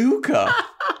bazooka.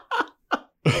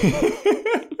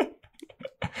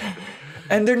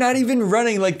 And they're not even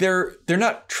running, like they're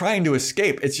not trying to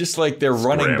escape. It's just like they're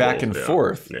running back and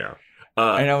forth. Yeah.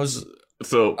 And I was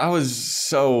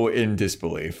so in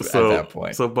disbelief at that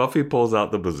point. So Buffy pulls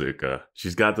out the bazooka.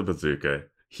 She's got the bazooka.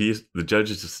 The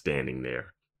judge is just standing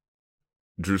there.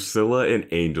 Drusilla and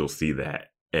Angel see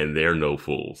that, and they're no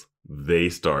fools. They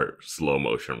start slow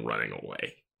motion running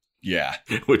away. Yeah.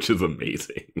 Which is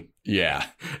amazing. Yeah.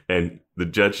 And the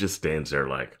judge just stands there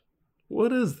like,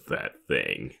 what is that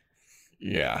thing?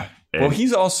 Yeah. And, well,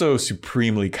 he's also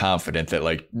supremely confident that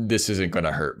like this isn't going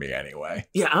to hurt me anyway.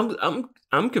 Yeah,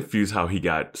 I'm confused how he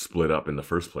got split up in the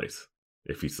first place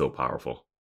if he's so powerful.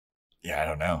 Yeah, I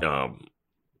don't know.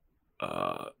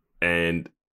 And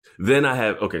then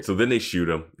so then they shoot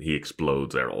him. He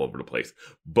explodes there all over the place.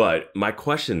 But my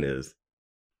question is,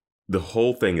 the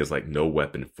whole thing is like no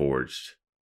weapon forged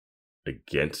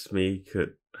against me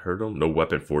could hurt him. No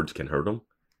weapon forged can hurt him.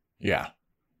 Yeah.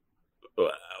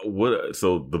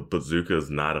 So the bazooka is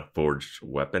not a forged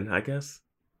weapon, I guess?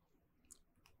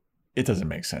 It doesn't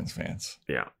make sense, Vance.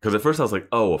 Yeah. Because at first I was like,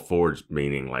 a forged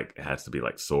meaning like it has to be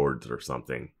like swords or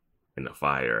something in the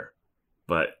fire.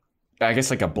 But I guess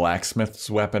like a blacksmith's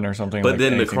weapon or something. But like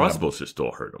then the crossbow should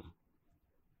still hurt him.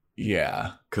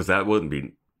 Yeah. Because that wouldn't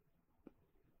be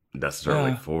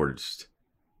necessarily forged.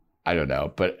 I don't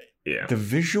know, but yeah, the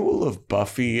visual of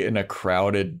Buffy in a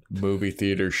crowded movie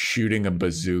theater shooting a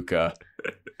bazooka.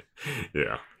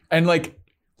 Yeah. And like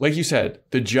you said,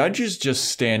 the judge is just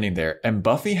standing there and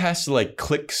Buffy has to like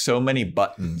click so many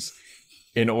buttons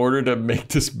in order to make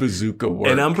this bazooka work.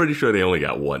 And I'm pretty sure they only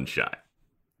got one shot.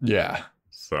 Yeah.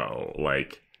 So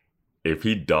like if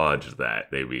he dodged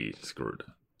that, they'd be screwed.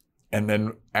 And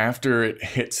then after it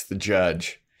hits the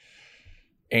judge,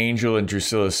 Angel and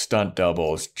Drusilla's stunt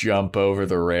doubles jump over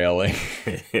the railing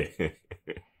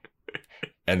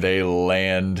and they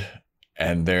land,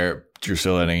 and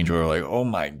Drusilla and Angel are like, oh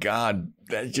my God,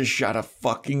 that just shot a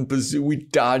fucking bazooka. We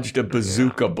dodged a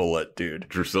bazooka bullet, dude.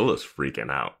 Drusilla's freaking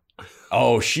out.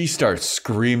 Oh, she starts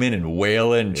screaming and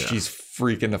wailing. Yeah. She's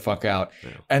freaking the fuck out.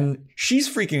 Yeah. And she's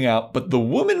freaking out, but the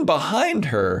woman behind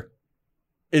her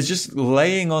is just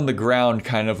laying on the ground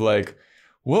kind of like,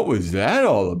 what was that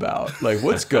all about? Like,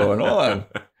 what's going on?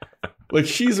 Like,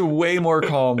 she's way more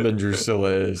calm than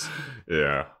Drusilla is.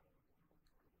 Yeah.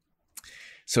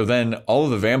 So then all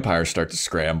of the vampires start to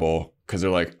scramble because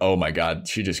they're like, oh my God,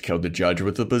 she just killed the judge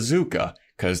with a bazooka.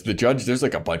 Because the judge, there's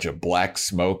like a bunch of black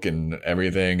smoke and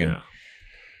everything. And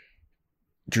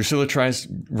Drusilla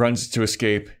runs to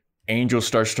escape. Angel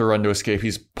starts to run to escape.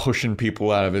 He's pushing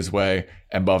people out of his way.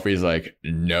 And Buffy's like,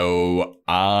 no,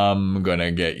 I'm going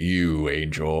to get you,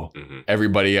 Angel. Mm-hmm.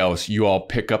 Everybody else, you all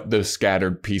pick up the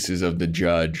scattered pieces of the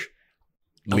judge.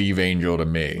 Leave Angel to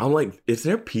me. I'm like, is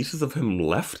there pieces of him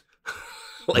left?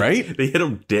 Like, right? They hit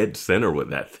him dead center with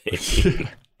that thing.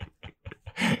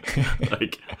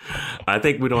 Like, I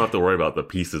think we don't have to worry about the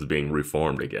pieces being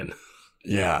reformed again.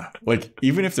 Yeah. Like,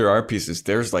 even if there are pieces,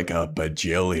 there's like a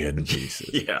bajillion pieces.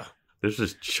 Yeah. There's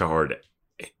just charred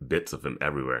bits of him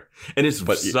everywhere. And it's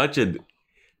such a...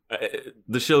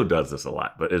 the show does this a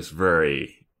lot, but it's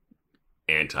very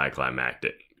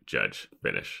anticlimactic judge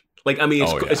finish. Like, I mean,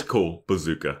 it's cool,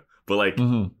 bazooka, but like,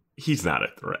 he's not a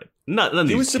threat.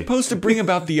 He was supposed to bring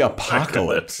about the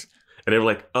apocalypse. And they were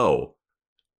like, oh,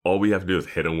 all we have to do is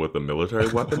hit him with a military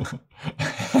weapon?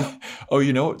 Oh,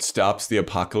 you know what stops the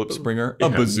apocalypse bringer? A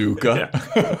bazooka.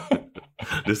 Yeah.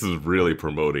 This is really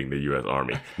promoting the U.S.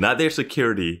 Army. Not their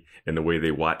security and the way they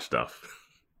watch stuff.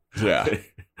 Yeah.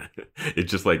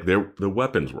 It's just like their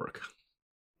weapons work.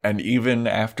 And even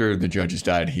after the judges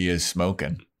died, he is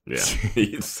smoking. Yeah.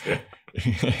 It's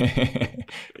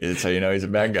how you know he's a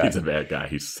bad guy. He's a bad guy.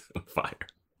 He's on fire.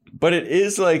 But it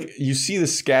is like you see the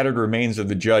scattered remains of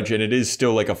the judge, and it is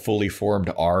still like a fully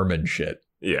formed arm and shit.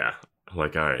 Yeah. I'm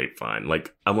like, all right, fine.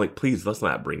 Like, I'm like, please, let's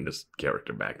not bring this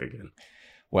character back again.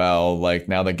 Well, like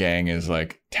now the gang is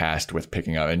like tasked with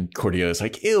picking up, and Cordelia's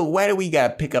like, ew, why do we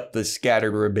gotta pick up the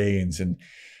scattered remains? And,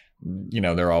 you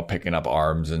know, they're all picking up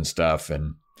arms and stuff.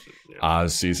 And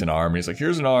Oz sees an arm. He's like,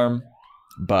 here's an arm.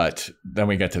 But then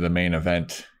we get to the main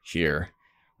event here.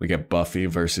 We get Buffy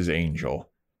versus Angel.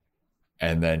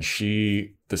 And then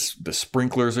the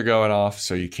sprinklers are going off,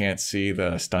 so you can't see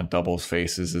the stunt doubles'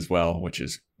 faces as well, which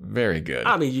is very good.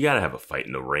 I mean, you got to have a fight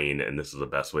in the rain, and this is the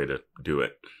best way to do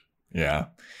it. Yeah.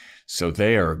 So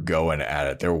they are going at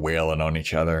it. They're wailing on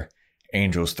each other.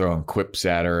 Angel's throwing quips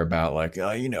at her about like,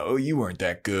 oh, you know, you weren't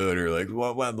that good, or like,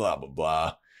 blah, blah, blah, blah,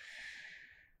 blah.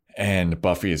 And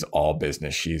Buffy is all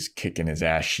business. She's kicking his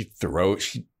ass. She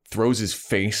throws his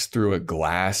face through a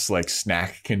glass like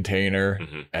snack container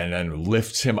and then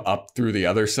lifts him up through the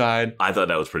other side. I thought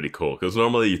that was pretty cool because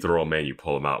normally you throw him in, you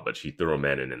pull him out, but she threw him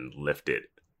in and then lifted.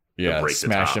 Yeah,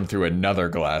 smashed him through another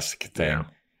glass thing.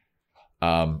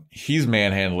 Yeah. He's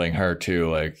manhandling her too.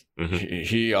 Like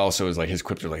he also is like, his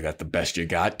quips are like, "That's the best you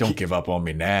got. Don't give up on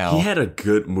me now." He had a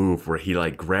good move where he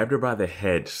like grabbed her by the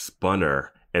head, spun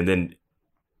her, and then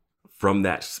from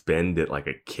that spin did like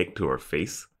a kick to her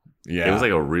face. Yeah. It was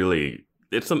like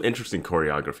it's some interesting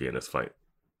choreography in this fight.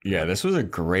 Yeah, this was a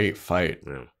great fight.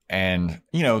 Yeah. And,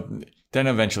 you know, then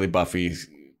eventually Buffy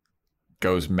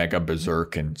goes mega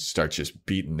berserk and starts just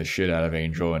beating the shit out of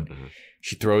Angel. And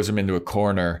she throws him into a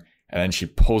corner and then she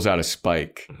pulls out a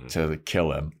spike to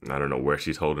kill him. I don't know where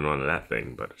she's holding on to that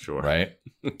thing, but sure. Right?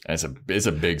 It's a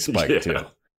big spike too.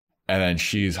 And then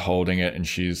she's holding it and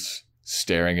she's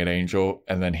staring at Angel.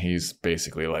 And then he's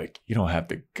basically like, you don't have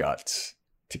the guts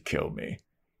to kill me.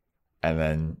 And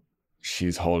then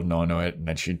she's holding on to it, and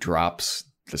then she drops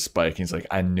the spike. He's like,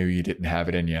 I knew you didn't have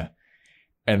it in you.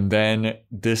 And then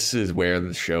this is where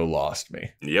the show lost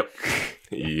me. Yep.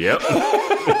 Yep.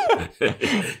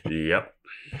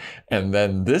 And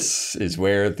then this is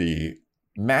where the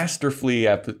masterfully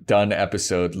done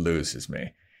episode loses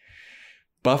me.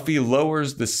 Buffy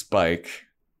lowers the spike.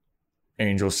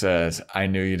 Angel says, I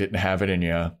knew you didn't have it in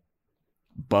you.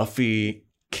 Buffy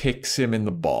kicks him in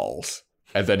the balls,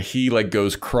 and then he like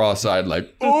goes cross-eyed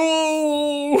like,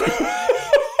 oh.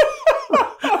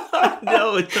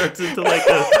 No, it turns into like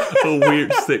a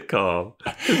weird sitcom.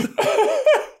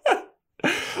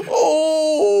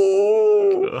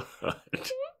 Oh.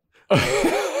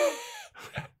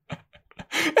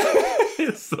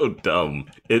 It's so dumb.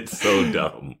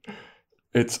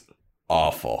 It's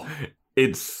awful.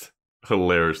 It's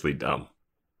hilariously dumb.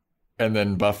 And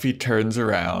then Buffy turns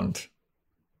around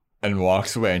and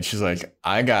walks away, and she's like,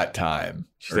 I got time.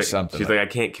 Something. She's like, I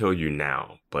can't kill you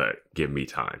now, but give me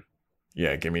time.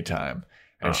 Yeah, give me time.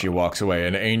 And she walks away,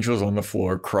 and Angel's on the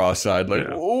floor, cross-eyed, like,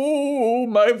 oh,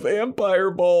 my vampire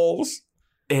balls.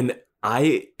 And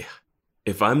if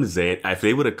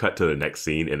they would have cut to the next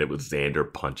scene and it was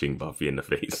Xander punching Buffy in the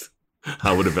face,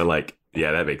 I would have been like,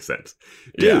 yeah, that makes sense.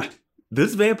 Dude,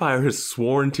 this vampire has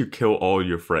sworn to kill all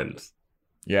your friends.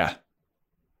 Yeah.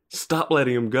 Stop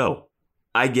letting him go.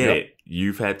 I get it.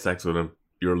 You've had sex with him.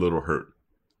 You're a little hurt.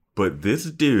 But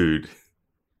this dude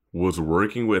was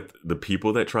working with the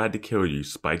people that tried to kill you,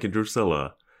 Spike and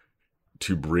Drusilla,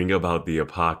 to bring about the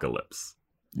apocalypse.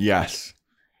 Yes.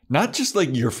 Not just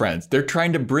like your friends. They're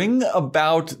trying to bring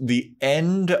about the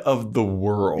end of the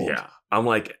world. Yeah. I'm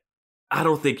like, I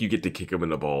don't think you get to kick him in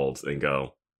the balls and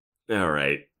go, all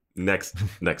right, next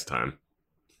time.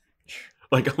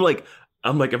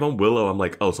 I'm like, if I'm Willow, I'm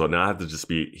like, oh, so now I have to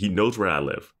he knows where I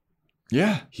live.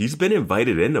 Yeah. He's been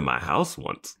invited into my house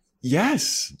once.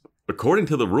 Yes. According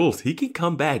to the rules, he can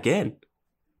come back in.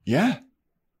 Yeah.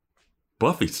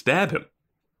 Buffy, stab him.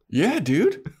 Yeah,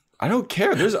 dude. I don't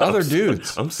care. There's other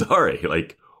dudes. I'm sorry.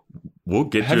 Like, we'll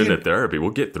get you into therapy.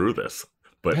 We'll get through this.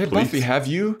 But hey, please. Buffy, have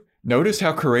you noticed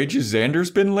how courageous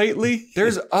Xander's been lately?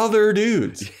 There's other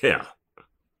dudes. Yeah.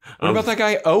 What about that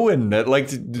guy Owen that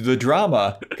liked the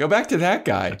drama? Go back to that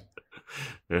guy.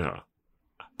 Yeah.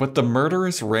 But the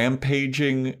murderous,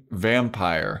 rampaging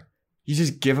vampire, you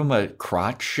just give him a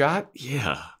crotch shot?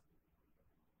 Yeah.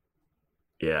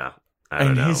 Yeah. I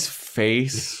don't know. His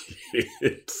face.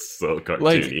 It's so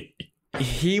cartoony. Like,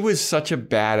 he was such a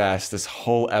badass this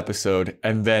whole episode,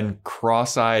 and then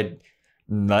cross-eyed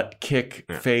nut kick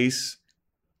face.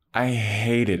 I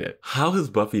hated it. How has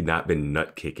Buffy not been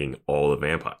nut kicking all the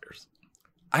vampires?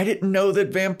 I didn't know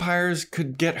that vampires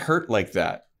could get hurt like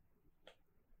that.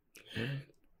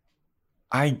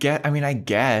 I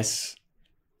guess.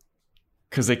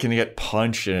 Because they can get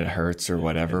punched and it hurts or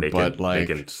whatever, but they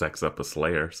can sex up a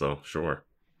slayer, so sure.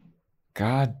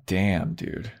 God damn,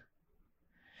 dude.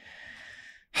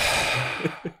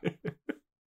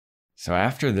 So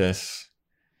after this,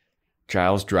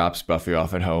 Giles drops Buffy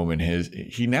off at home, and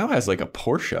he now has like a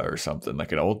Porsche or something,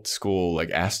 like an old school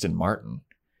like Aston Martin.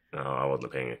 Oh, I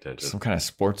wasn't paying attention. Some kind of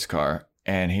sports car.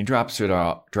 And he drops her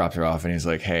off, and he's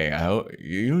like, "Hey,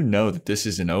 you know that this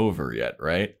isn't over yet,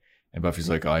 right?" And Buffy's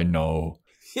like, "I know."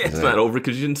 Yeah, it's not over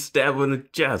because you didn't stab him in the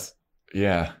chest.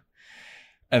 Yeah.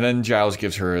 And then Giles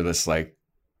gives her this like,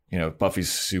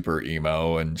 Buffy's super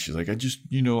emo, and she's like, I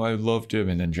loved him.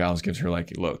 And then Giles gives her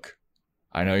like, look,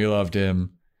 I know you loved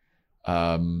him.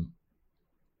 I'm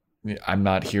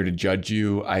not here to judge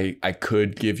you. I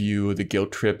could give you the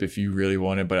guilt trip if you really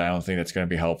wanted, but I don't think that's going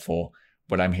to be helpful.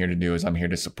 What I'm here to do is I'm here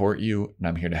to support you, and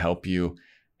I'm here to help you,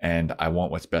 and I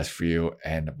want what's best for you,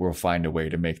 and we'll find a way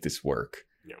to make this work.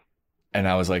 Yeah. And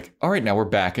I was like, all right, now we're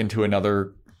back into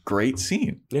another great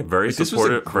scene. Yeah, very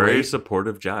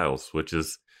supportive Giles, which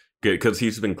is good because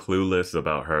he's been clueless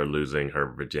about her losing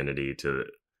her virginity to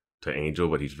Angel,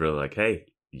 but he's really like, hey,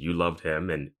 you loved him,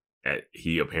 and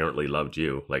he apparently loved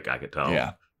you. Like, I could tell.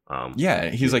 Yeah.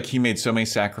 He's like, he made so many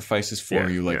sacrifices for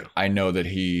you. Like, I know that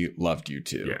he loved you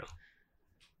too. Yeah.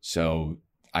 So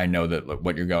I know that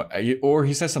what you're going, or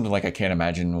he says something like, I can't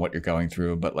imagine what you're going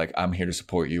through, but like, I'm here to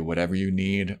support you. Whatever you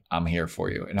need, I'm here for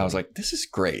you. And I was like, this is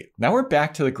great. Now we're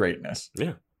back to the greatness.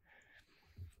 Yeah.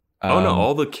 A lot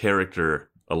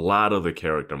of the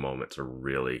character moments are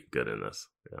really good in this.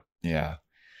 Yeah. Yeah.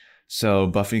 So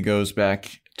Buffy goes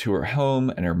back to her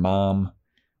home, and her mom,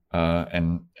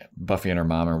 and Buffy and her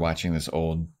mom are watching this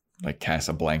old like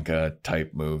Casablanca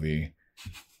type movie.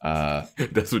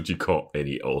 That's what you call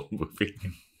any old movie.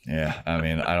 Yeah, I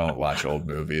mean, I don't watch old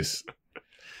movies.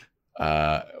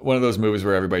 One of those movies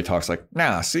where everybody talks like,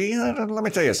 "Nah, see, let me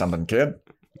tell you something, kid."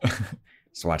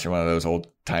 Just watching one of those old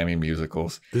timey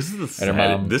musicals. This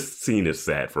scene is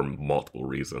sad for multiple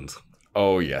reasons.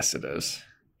 Oh yes, it is.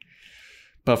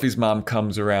 Buffy's mom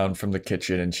comes around from the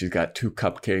kitchen, and she's got 2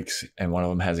 cupcakes, and one of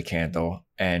them has a candle.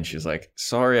 And she's like,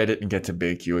 "Sorry, I didn't get to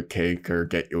bake you a cake or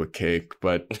get you a cake,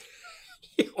 but."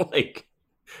 Like,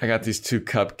 I got these 2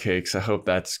 cupcakes. I hope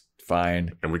that's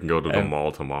fine. And we can go to the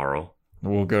mall tomorrow.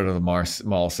 We'll go to the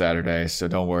mall Saturday, so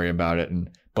don't worry about it. And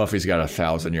Buffy's got a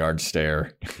 1,000-yard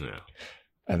stare. Yeah.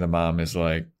 And the mom is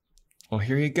like, well,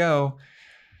 here you go.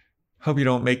 Hope you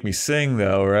don't make me sing,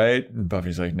 though, right? And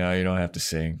Buffy's like, no, you don't have to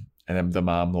sing. And then the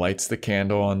mom lights the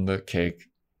candle on the cake,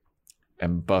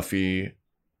 and Buffy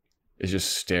is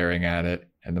just staring at it.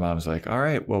 And the mom's like, all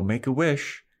right, well, make a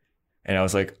wish. And I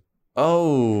was like,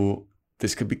 oh,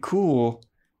 this could be cool.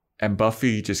 And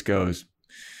Buffy just goes,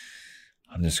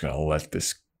 I'm just going to let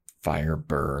this fire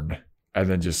burn. And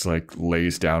then just like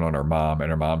lays down on her mom. And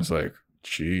her mom's like,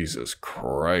 Jesus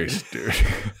Christ, dude.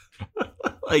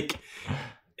 Like,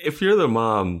 if you're the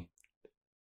mom,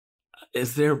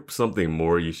 is there something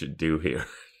more you should do here?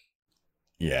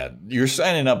 Yeah, you're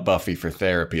signing up Buffy for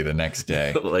therapy the next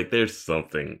day. Like, there's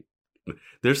something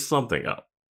up.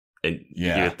 And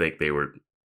you think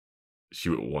she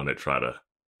would want to try to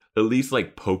at least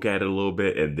like poke at it a little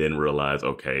bit and then realize,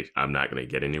 okay, I'm not going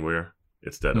to get anywhere,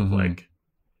 instead of like,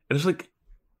 and it's like,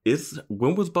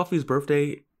 when was Buffy's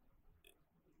birthday?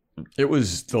 It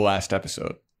was the last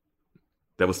episode.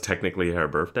 That was technically her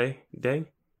birthday day?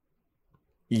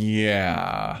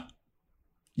 Yeah.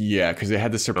 Yeah, because they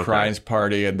had the surprise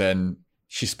party, and then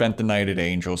she spent the night at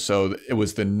Angel. So it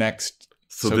was the next.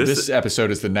 So this episode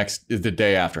is the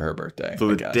day after her birthday.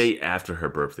 So the day after her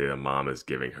birthday, the mom is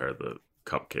giving her the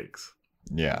cupcakes.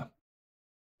 Yeah.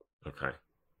 Okay.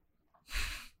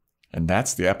 And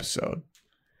that's the episode.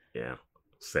 Yeah.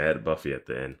 Sad Buffy at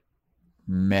the end.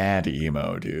 Mad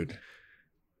emo, dude.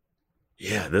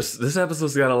 Yeah, this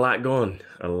episode's got a lot going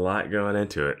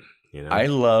into it. You know? I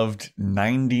loved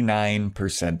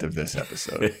 99% of this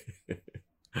episode.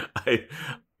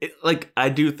 I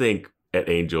do think at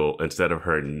Angel, instead of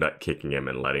her nut kicking him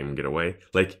and letting him get away,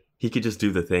 like, he could just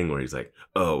do the thing where he's like,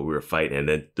 oh, we were fighting, and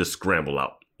then just scramble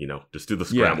out, just do the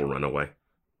scramble, run away.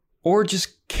 Or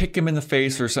just kick him in the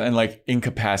face or something, like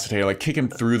incapacitate, like kick him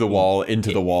through the wall,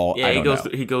 into the wall. Yeah, he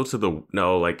goes to the,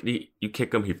 you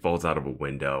kick him, he falls out of a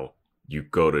window. You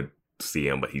go to see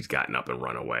him, but he's gotten up and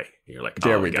run away. And you're like,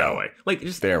 there we go. Away. Like,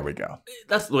 just there we go.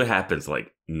 That's what happens.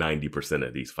 Like 90%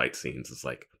 of these fight scenes, it's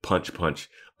like punch.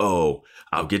 Oh,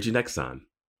 I'll get you next time.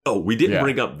 Oh, we didn't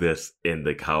bring up this in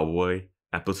the cowboy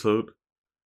episode,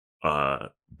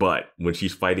 But when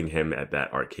she's fighting him at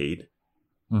that arcade,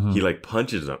 he like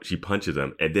punches him. She punches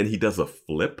him, and then he does a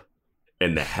flip,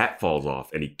 and the hat falls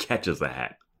off, and he catches the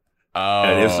hat. Oh,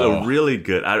 and it's a really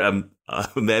good. I'm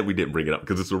mad we didn't bring it up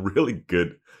because it's a really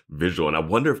good visual, and I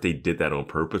wonder if they did that on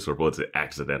purpose or was it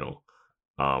accidental.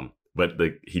 But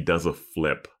he does a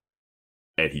flip,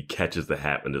 and he catches the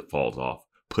hat when it falls off,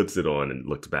 puts it on, and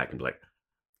looks back and be like,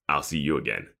 "I'll see you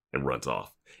again," and runs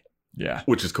off. Yeah,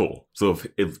 which is cool. So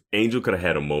if Angel could have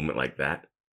had a moment like that,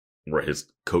 where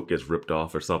his coat gets ripped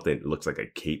off or something, it looks like a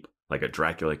cape, like a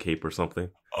Dracula cape or something.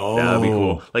 Oh, that'd be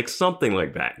cool. Like something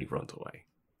like that. He runs away.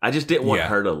 I just didn't want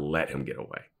her to let him get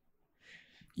away.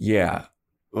 Yeah,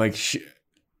 like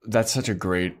that's such a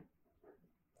great,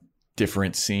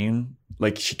 different scene.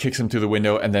 Like she kicks him through the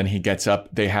window, and then he gets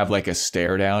up. They have like a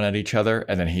stare down at each other,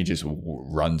 and then he just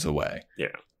runs away. Yeah.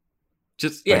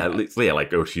 Just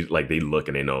like oh, she's like they look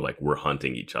and they know like we're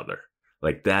hunting each other.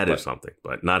 Like that is something,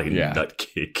 but not a nut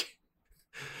kick.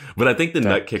 But I think the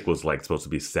nut kick was like supposed to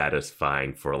be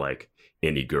satisfying for like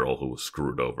any girl who was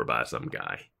screwed over by some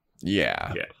guy.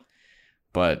 Yeah.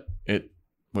 But it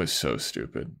was so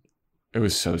stupid. It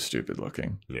was so stupid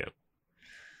looking. Yeah.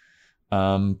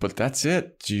 But that's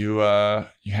it. Do you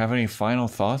have any final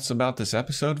thoughts about this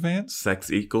episode, Vance?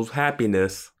 Sex equals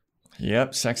happiness.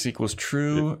 Yep, sex equals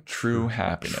true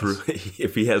happiness.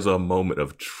 If he has a moment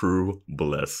of true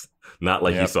bliss, not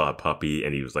like he saw a puppy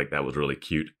and he was like, that was really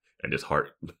cute, and his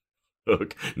heart,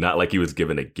 not like he was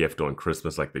given a gift on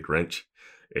Christmas like the Grinch.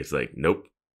 It's like, nope.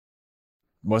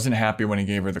 Wasn't happy when he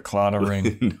gave her the Claddagh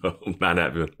ring. No, not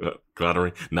happy with Claddagh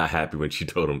ring. Not happy when she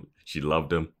told him she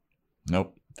loved him.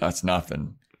 Nope, that's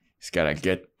nothing. He's got to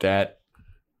get that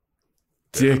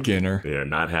dick in her. Yeah,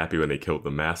 not happy when they killed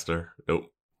the master.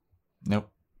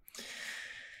 Nope.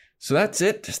 So that's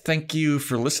it. Thank you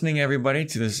for listening, everybody,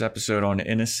 to this episode on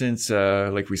Innocence.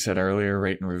 Like we said earlier,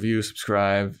 rate and review,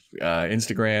 subscribe.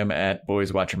 Instagram at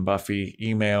boyswatchingbuffy.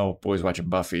 Email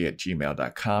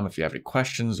boyswatchingbuffy@gmail.com if you have any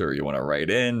questions or you want to write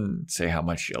in, say how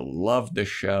much you love the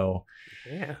show.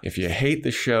 Yeah. If you hate the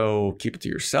show, keep it to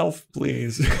yourself,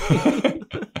 please.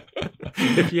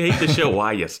 If you hate the show,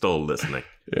 why are you still listening?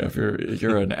 Yeah, if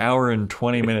you're an hour and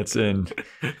 20 minutes in.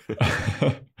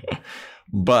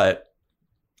 But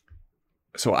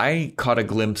so I caught a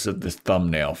glimpse of the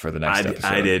thumbnail for the next episode.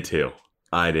 I did too.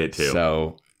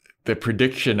 So the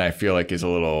prediction I feel like is a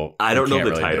little. I don't know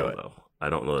the title though. I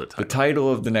don't know the title. The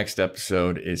title of the next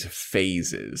episode is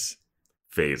Phases.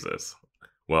 Phases.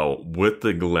 Well, with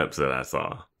the glimpse that I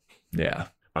saw, yeah,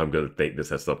 I'm gonna think this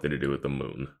has something to do with the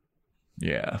moon.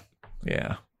 Yeah.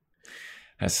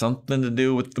 Has something to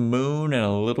do with the moon and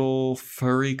a little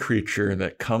furry creature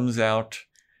that comes out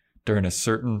during a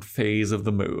certain phase of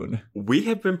the moon. We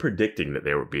have been predicting that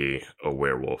there would be a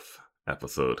werewolf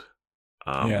episode.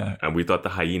 And we thought the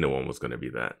hyena one was going to be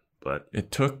that, but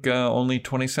it took only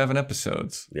 27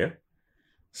 episodes. Yeah.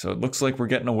 So it looks like we're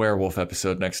getting a werewolf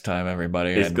episode next time,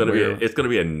 everybody. It's going to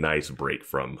be a nice break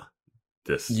from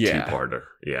this two-parter.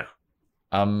 Yeah.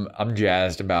 I'm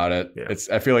jazzed about it. Yeah.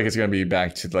 I feel like it's going to be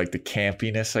back to like the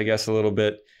campiness, I guess, a little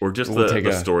bit. Or just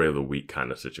the story of the week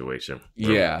kind of situation.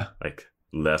 Yeah. Like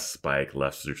less Spike,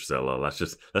 less Drusilla. Let's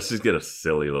just get a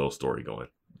silly little story going.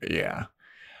 Yeah.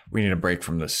 We need a break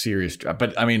from the serious drama.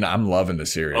 But I mean, I'm loving the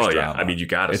serious drama. Yeah. I mean, you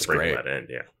got to sprinkle that in.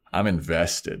 Yeah. I'm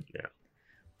invested. Yeah.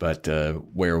 But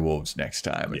werewolves next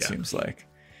time, it seems like.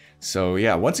 So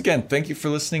yeah, once again, thank you for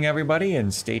listening, everybody,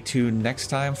 and stay tuned next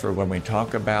time for when we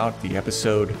talk about the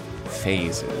episode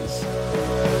Phases.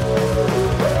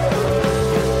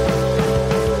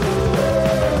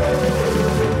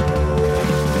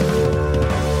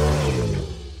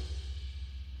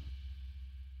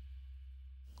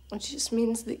 Which just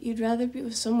means that you'd rather be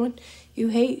with someone you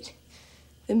hate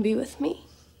than be with me.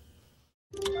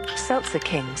 Seltzer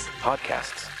Kings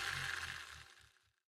podcasts.